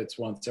slip, it's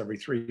once every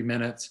 3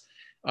 minutes.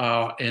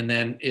 And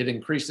then it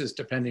increases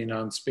depending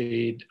on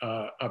speed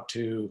up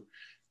to,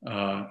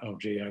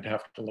 I'd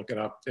have to look it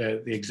up,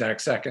 the exact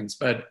seconds.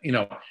 But,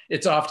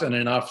 it's often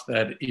enough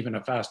that even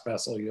a fast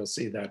vessel, you'll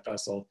see that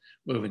vessel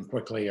moving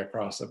quickly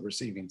across a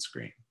receiving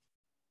screen.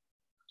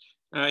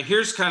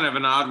 Here's kind of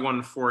an odd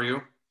one for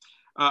you.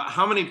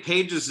 How many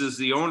pages does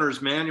the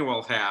owner's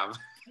manual have?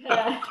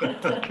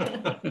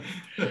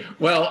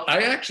 Well,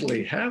 I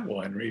actually have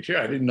one right here.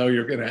 I didn't know you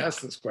were going to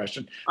ask this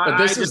question. But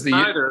this is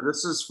neither.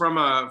 This is from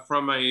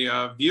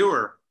a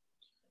viewer.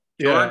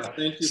 George,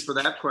 thank you for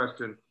that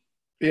question.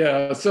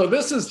 Yeah, so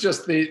this is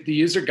just the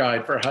user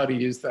guide for how to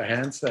use the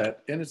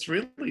handset, and it's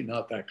really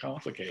not that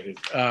complicated.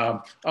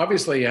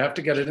 Obviously, you have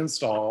to get it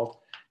installed,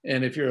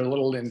 and if you're a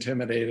little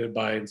intimidated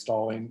by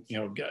installing,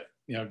 get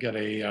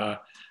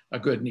a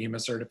good NEMA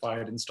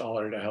certified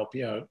installer to help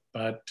you out.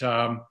 But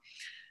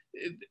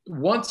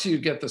once you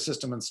get the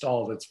system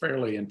installed, it's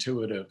fairly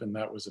intuitive, and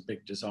that was a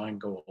big design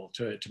goal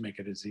to make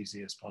it as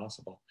easy as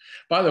possible.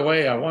 By the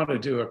way, I want to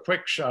do a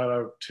quick shout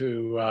out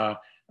to,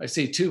 I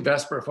see 2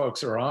 Vesper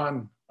folks are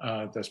on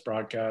this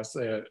broadcast,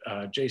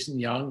 Jason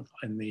Young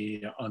on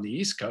the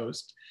East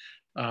Coast,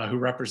 who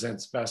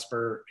represents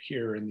Vesper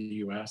here in the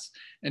US,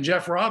 and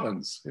Jeff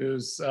Robbins,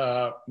 who's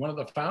one of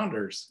the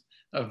founders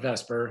of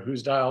Vesper,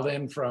 who's dialed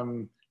in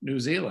from New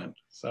Zealand.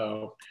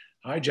 So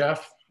hi,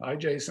 Jeff. Hi,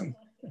 Jason.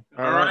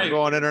 All right, we're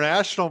going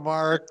international,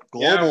 Mark.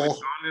 Global. Yeah, we're going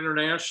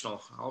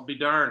international. I'll be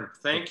darned.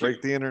 Thank you.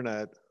 Break the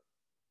internet.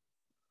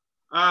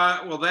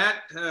 Well,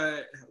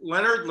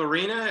 Leonard,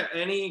 Lorena,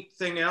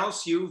 anything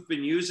else? You've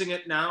been using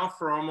it now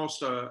for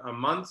almost a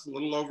month, a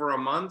little over a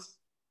month.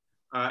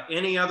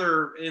 Any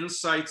other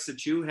insights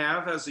that you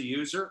have as a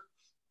user?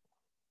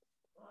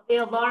 The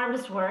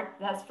alarms work,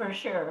 that's for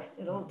sure.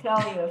 It'll tell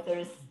you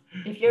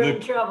if you're in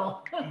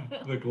trouble.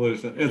 The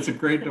collision. It's a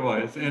great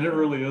device, and it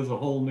really is a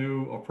whole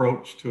new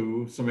approach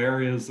to some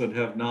areas that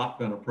have not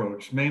been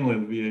approached, mainly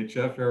the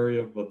VHF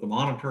area, but the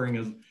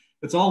monitoring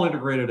it's all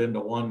integrated into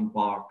one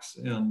box.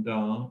 And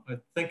I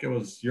think it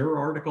was your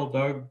article,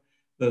 Doug,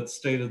 that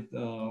stated,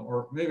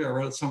 or maybe I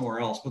read it somewhere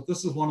else, but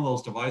this is one of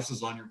those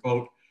devices on your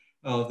boat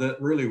that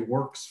really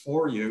works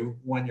for you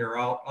when you're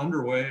out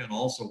underway, and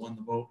also when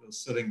the boat is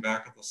sitting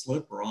back at the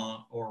slip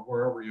or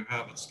wherever you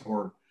have it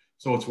stored.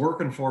 So it's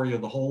working for you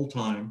the whole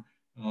time,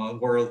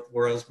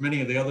 whereas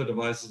many of the other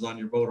devices on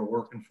your boat are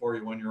working for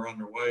you when you're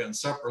underway and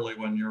separately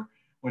when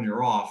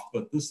you're off.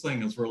 But this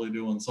thing is really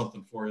doing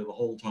something for you the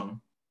whole time.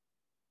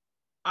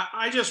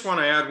 I just want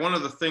to add one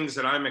of the things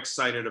that I'm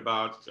excited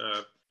about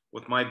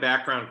with my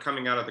background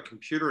coming out of the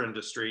computer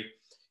industry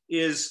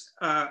is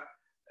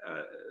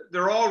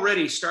they're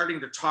already starting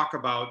to talk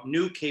about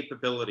new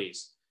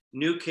capabilities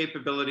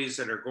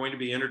that are going to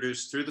be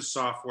introduced through the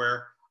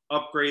software,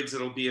 upgrades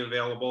that'll be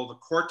available. The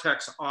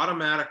Cortex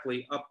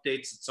automatically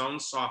updates its own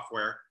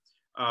software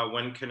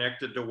when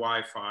connected to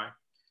Wi-Fi.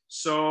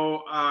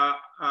 So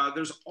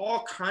there's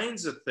all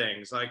kinds of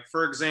things. Like,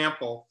 for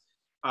example,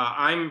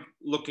 I'm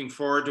looking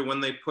forward to when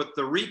they put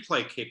the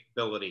replay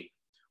capability,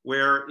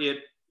 where it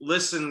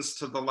listens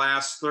to the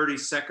last 30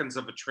 seconds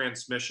of a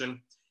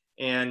transmission.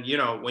 And, you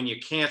know, when you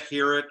can't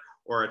hear it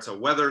or it's a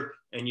weather,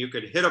 and you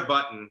could hit a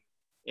button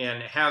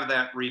and have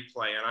that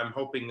replay. And I'm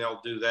hoping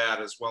they'll do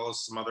that as well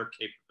as some other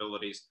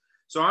capabilities.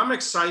 So I'm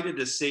excited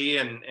to see,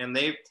 and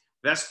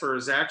Vesper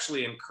has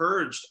actually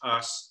encouraged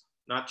us,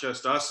 not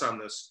just us on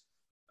this,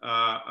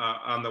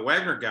 on the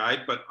Wagner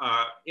Guide, but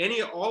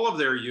all of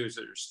their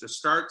users to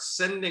start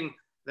sending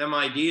them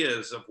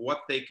ideas of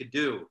what they could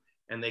do.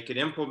 And they could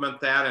implement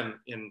that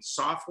in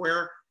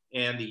software,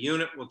 and the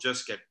unit will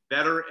just get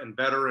better and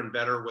better and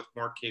better with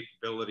more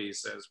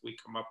capabilities as we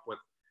come up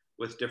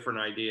with different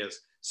ideas.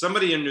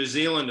 Somebody in New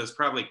Zealand is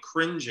probably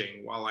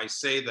cringing while I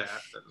say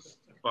that,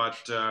 but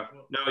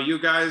no, you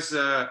guys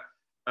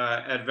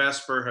at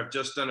Vesper have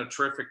just done a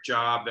terrific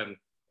job, and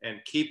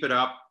keep it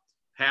up,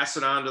 pass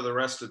it on to the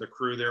rest of the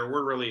crew there.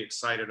 We're really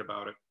excited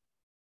about it.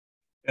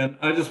 And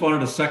I just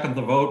wanted to second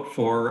the vote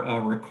for a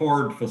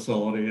record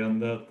facility,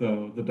 and that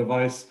the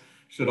device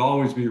should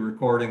always be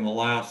recording the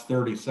last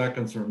 30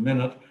 seconds or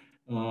minute,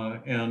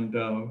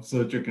 so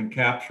that you can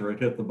capture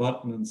it, hit the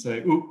button and say,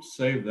 oops,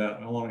 save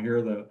that, I want to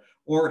hear that.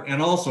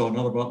 And also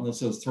another button that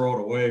says throw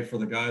it away for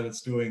the guy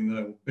that's doing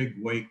the big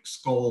wake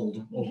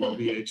scold over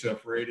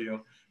VHF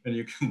radio, and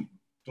you can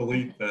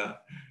delete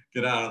that,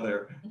 get out of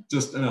there.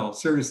 Just,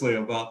 seriously,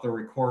 about the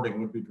recording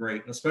would be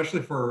great,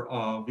 especially for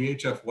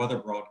VHF weather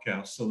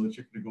broadcasts, so that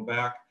you can go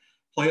back,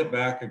 play it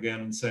back again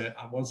and say,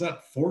 was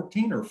that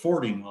 14 or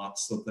 40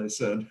 knots that they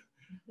said?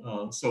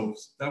 So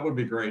that would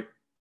be great.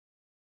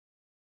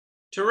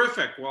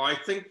 Terrific. Well, I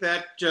think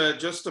that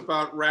just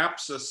about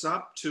wraps us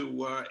up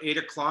to 8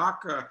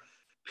 o'clock.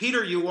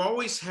 Peter, you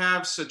always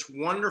have such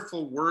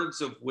wonderful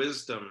words of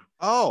wisdom.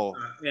 Oh,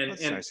 and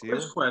nice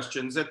quiz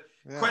questions. The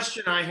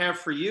question I have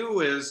for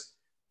you is,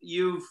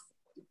 you've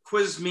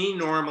quizzed me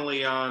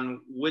normally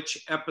on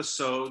which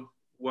episode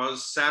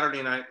was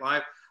Saturday Night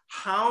Live.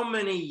 How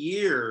many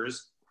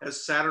years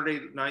has Saturday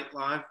Night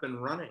Live been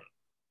running?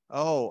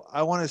 Oh,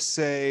 I want to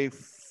say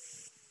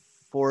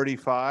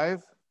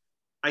 45.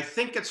 I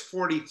think it's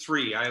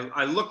 43.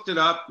 I looked it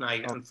up, and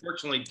I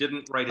unfortunately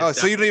didn't write it down. Oh,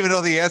 so you don't even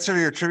know the answer to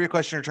your trivia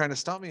question you're trying to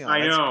stump me on.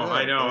 I know.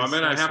 I'm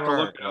going to have to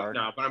look it up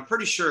now, but I'm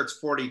pretty sure it's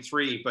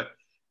 43. But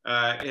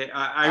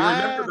I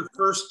remember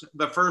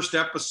the first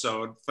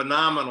episode,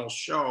 phenomenal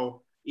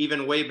show,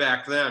 even way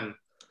back then.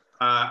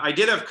 I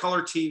did have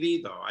color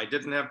TV, though. I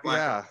didn't have black.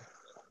 Yeah.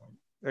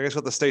 I guess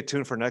we'll have to stay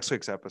tuned for next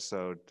week's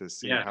episode to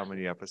see how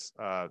many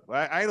episodes.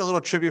 I had a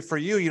little trivia for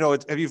you.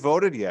 Have you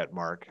voted yet,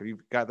 Mark? Have you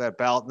got that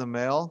ballot in the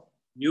mail?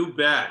 You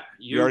bet.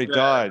 You already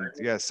done.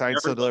 Yeah, signed,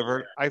 still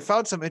delivered. I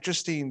found some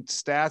interesting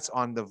stats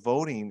on the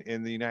voting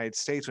in the United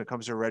States when it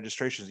comes to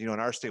registrations. In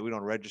our state, we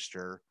don't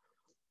register,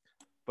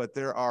 but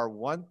there are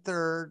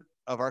 1/3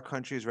 of our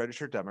country is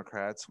registered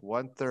Democrats,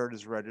 1/3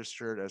 is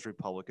registered as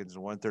Republicans,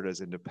 and 1/3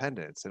 as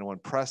independents. And when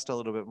pressed a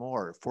little bit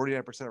more,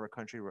 49% of our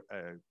country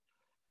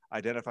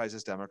identifies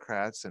as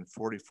Democrats and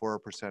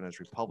 44% as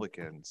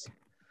Republicans.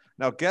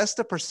 Now, guess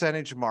the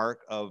percentage,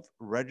 Mark, of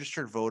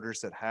registered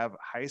voters that have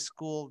high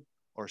school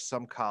or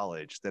some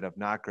college that have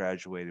not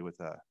graduated with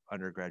an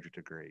undergraduate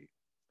degree.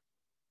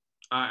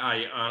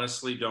 I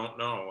honestly don't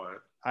know.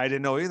 I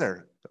didn't know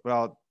either.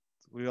 Well,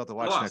 we'll have to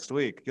watch next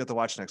week. You have to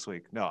watch next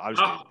week. No, I was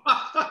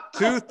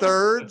kidding.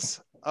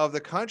 2/3 of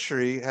the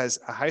country has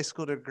a high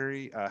school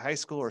degree, high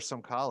school or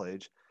some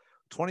college.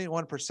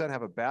 21%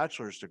 have a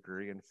bachelor's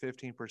degree, and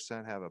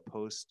 15% have a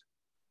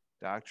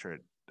postdoctorate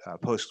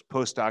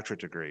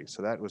degree.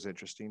 So that was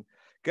interesting.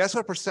 Guess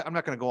what percent? I'm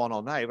not going to go on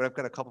all night, but I've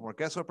got a couple more.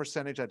 Guess what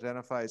percentage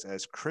identifies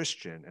as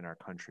Christian in our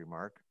country,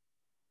 Mark?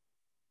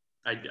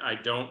 I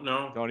don't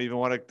know. Don't even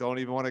want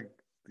to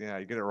Yeah,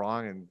 you get it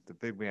wrong, and the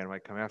big man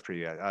might come after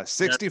you.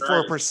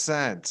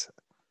 64%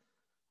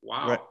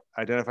 Wow.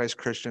 identifies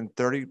Christian,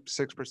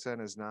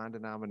 36% is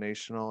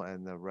non-denominational,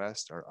 and the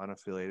rest are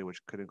unaffiliated,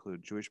 which could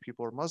include Jewish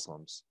people or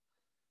Muslims.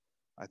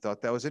 I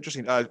thought that was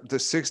interesting. The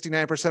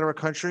 69% of our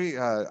country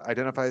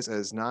identifies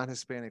as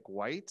non-Hispanic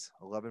white,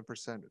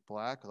 11%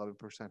 black,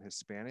 11%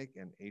 Hispanic,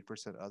 and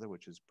 8% other,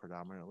 which is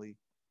predominantly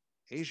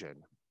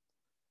Asian.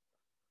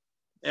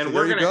 And So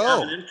we're there you going to have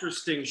go. an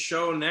interesting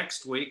show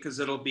next week because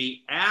it'll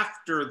be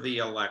after the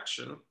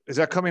election. Is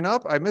that coming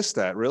up? I missed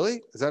that.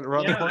 Really? Is that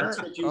around the corner?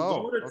 That's what you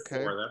voted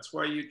for. That's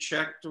why you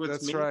checked with me.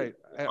 That's right.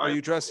 Are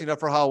you dressing up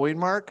for Halloween,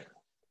 Mark?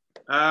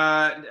 No,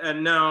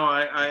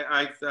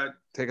 I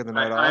taking the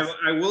night off.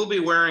 I will be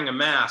wearing a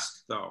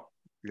mask though.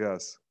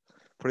 Yes,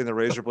 putting the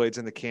razor blades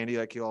in the candy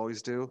like you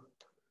always do.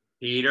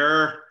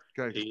 Peter,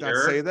 not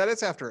say that.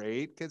 It's after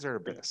 8. Kids are a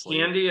bit asleep.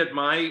 Candy at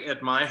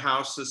my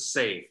house is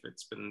safe.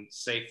 It's been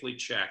safely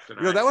checked.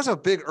 And that was a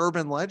big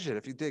urban legend.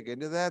 If you dig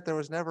into that, there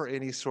was never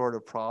any sort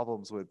of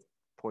problems with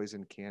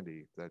poison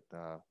candy. That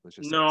was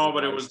just no,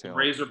 but it was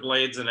razor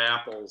blades and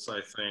apples.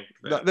 I think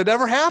that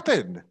never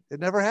happened. It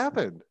never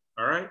happened.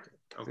 All right.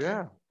 Okay.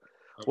 Yeah. Okay.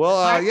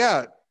 Well,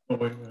 yeah.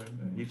 Okay.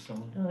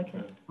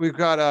 We've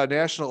got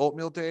National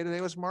Oatmeal Day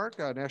today was Mark,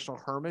 National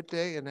Hermit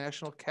Day, and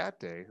National Cat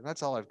Day. And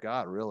that's all I've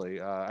got,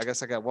 really. I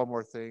guess I got one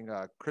more thing.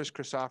 Chris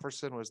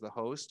Christopherson was the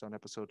host on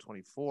episode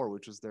 24,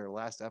 which was their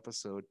last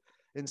episode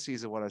in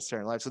season 1 of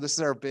Saturday Night Live. So this is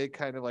our big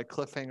kind of like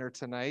cliffhanger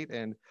tonight,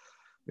 and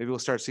maybe we'll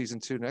start season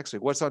 2 next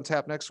week. What's on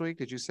tap next week?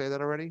 Did you say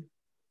that already?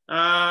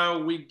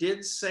 We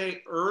did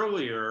say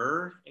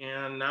earlier,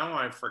 and now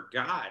I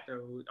forgot.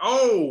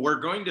 Oh, we're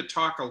going to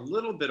talk a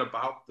little bit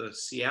about the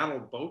Seattle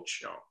Boat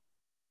Show.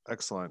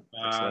 Excellent.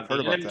 I've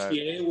heard about that. The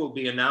NTA will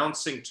be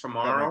announcing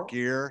tomorrow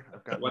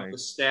what the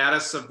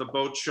status of the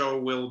boat show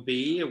will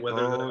be,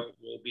 whether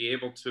we'll be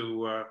able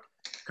to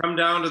come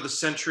down to the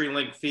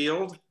CenturyLink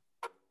field,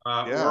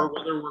 or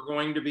whether we're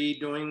going to be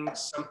doing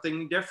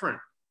something different.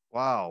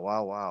 Wow.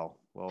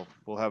 Well,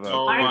 we'll have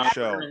a great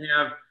show.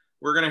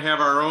 We're going to have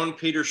our own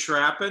Peter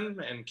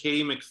Schrappen and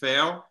Katie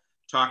McPhail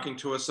talking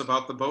to us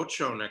about the boat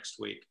show next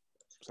week.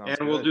 Sounds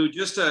good. We'll do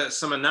just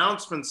some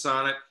announcements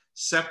on it.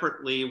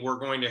 Separately, we're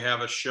going to have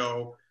a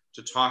show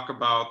to talk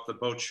about the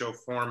boat show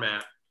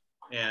format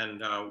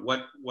and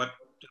what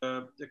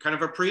kind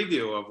of a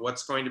preview of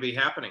what's going to be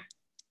happening.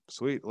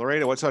 Sweet.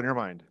 Lorena, what's on your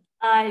mind?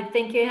 I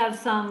think you have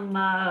some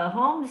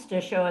homes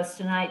to show us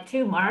tonight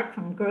too, Mark,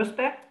 from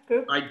Groesbeck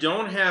Group. I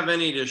don't have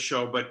any to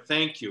show, but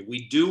thank you.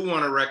 We do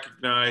want to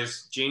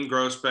recognize Gene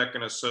Groesbeck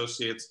and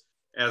Associates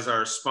as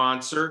our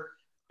sponsor.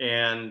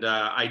 And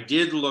I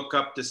did look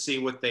up to see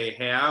what they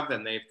have,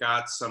 and they've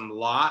got some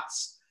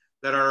lots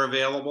that are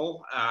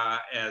available,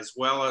 as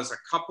well as a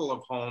couple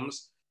of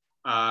homes.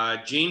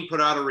 Gene put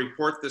out a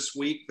report this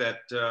week that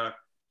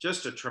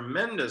just a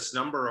tremendous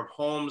number of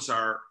homes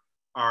are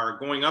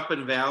going up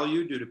in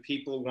value due to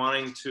people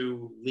wanting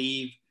to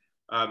leave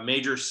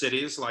major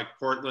cities like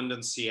Portland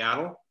and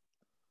Seattle.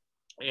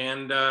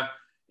 And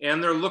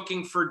they're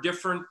looking for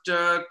different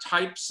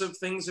types of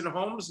things in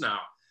homes now.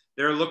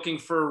 They're looking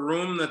for a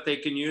room that they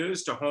can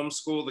use to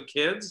homeschool the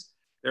kids.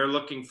 They're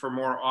looking for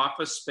more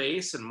office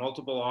space and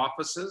multiple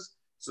offices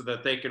so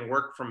that they can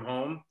work from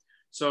home.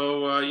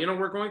 So,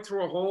 we're going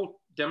through a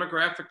whole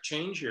demographic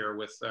change here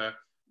with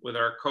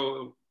our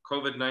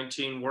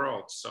COVID-19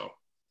 world. So,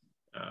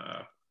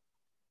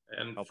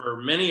 and for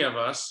many of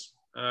us,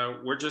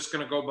 we're just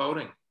going to go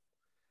boating.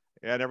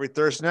 And every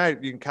Thursday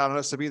night, you can count on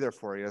us to be there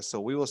for you. So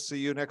we will see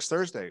you next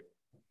Thursday.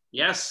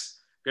 Yes.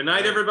 Good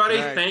night, everybody.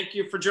 Good night. Thank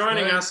you for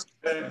joining us.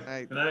 Good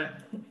night. Good night.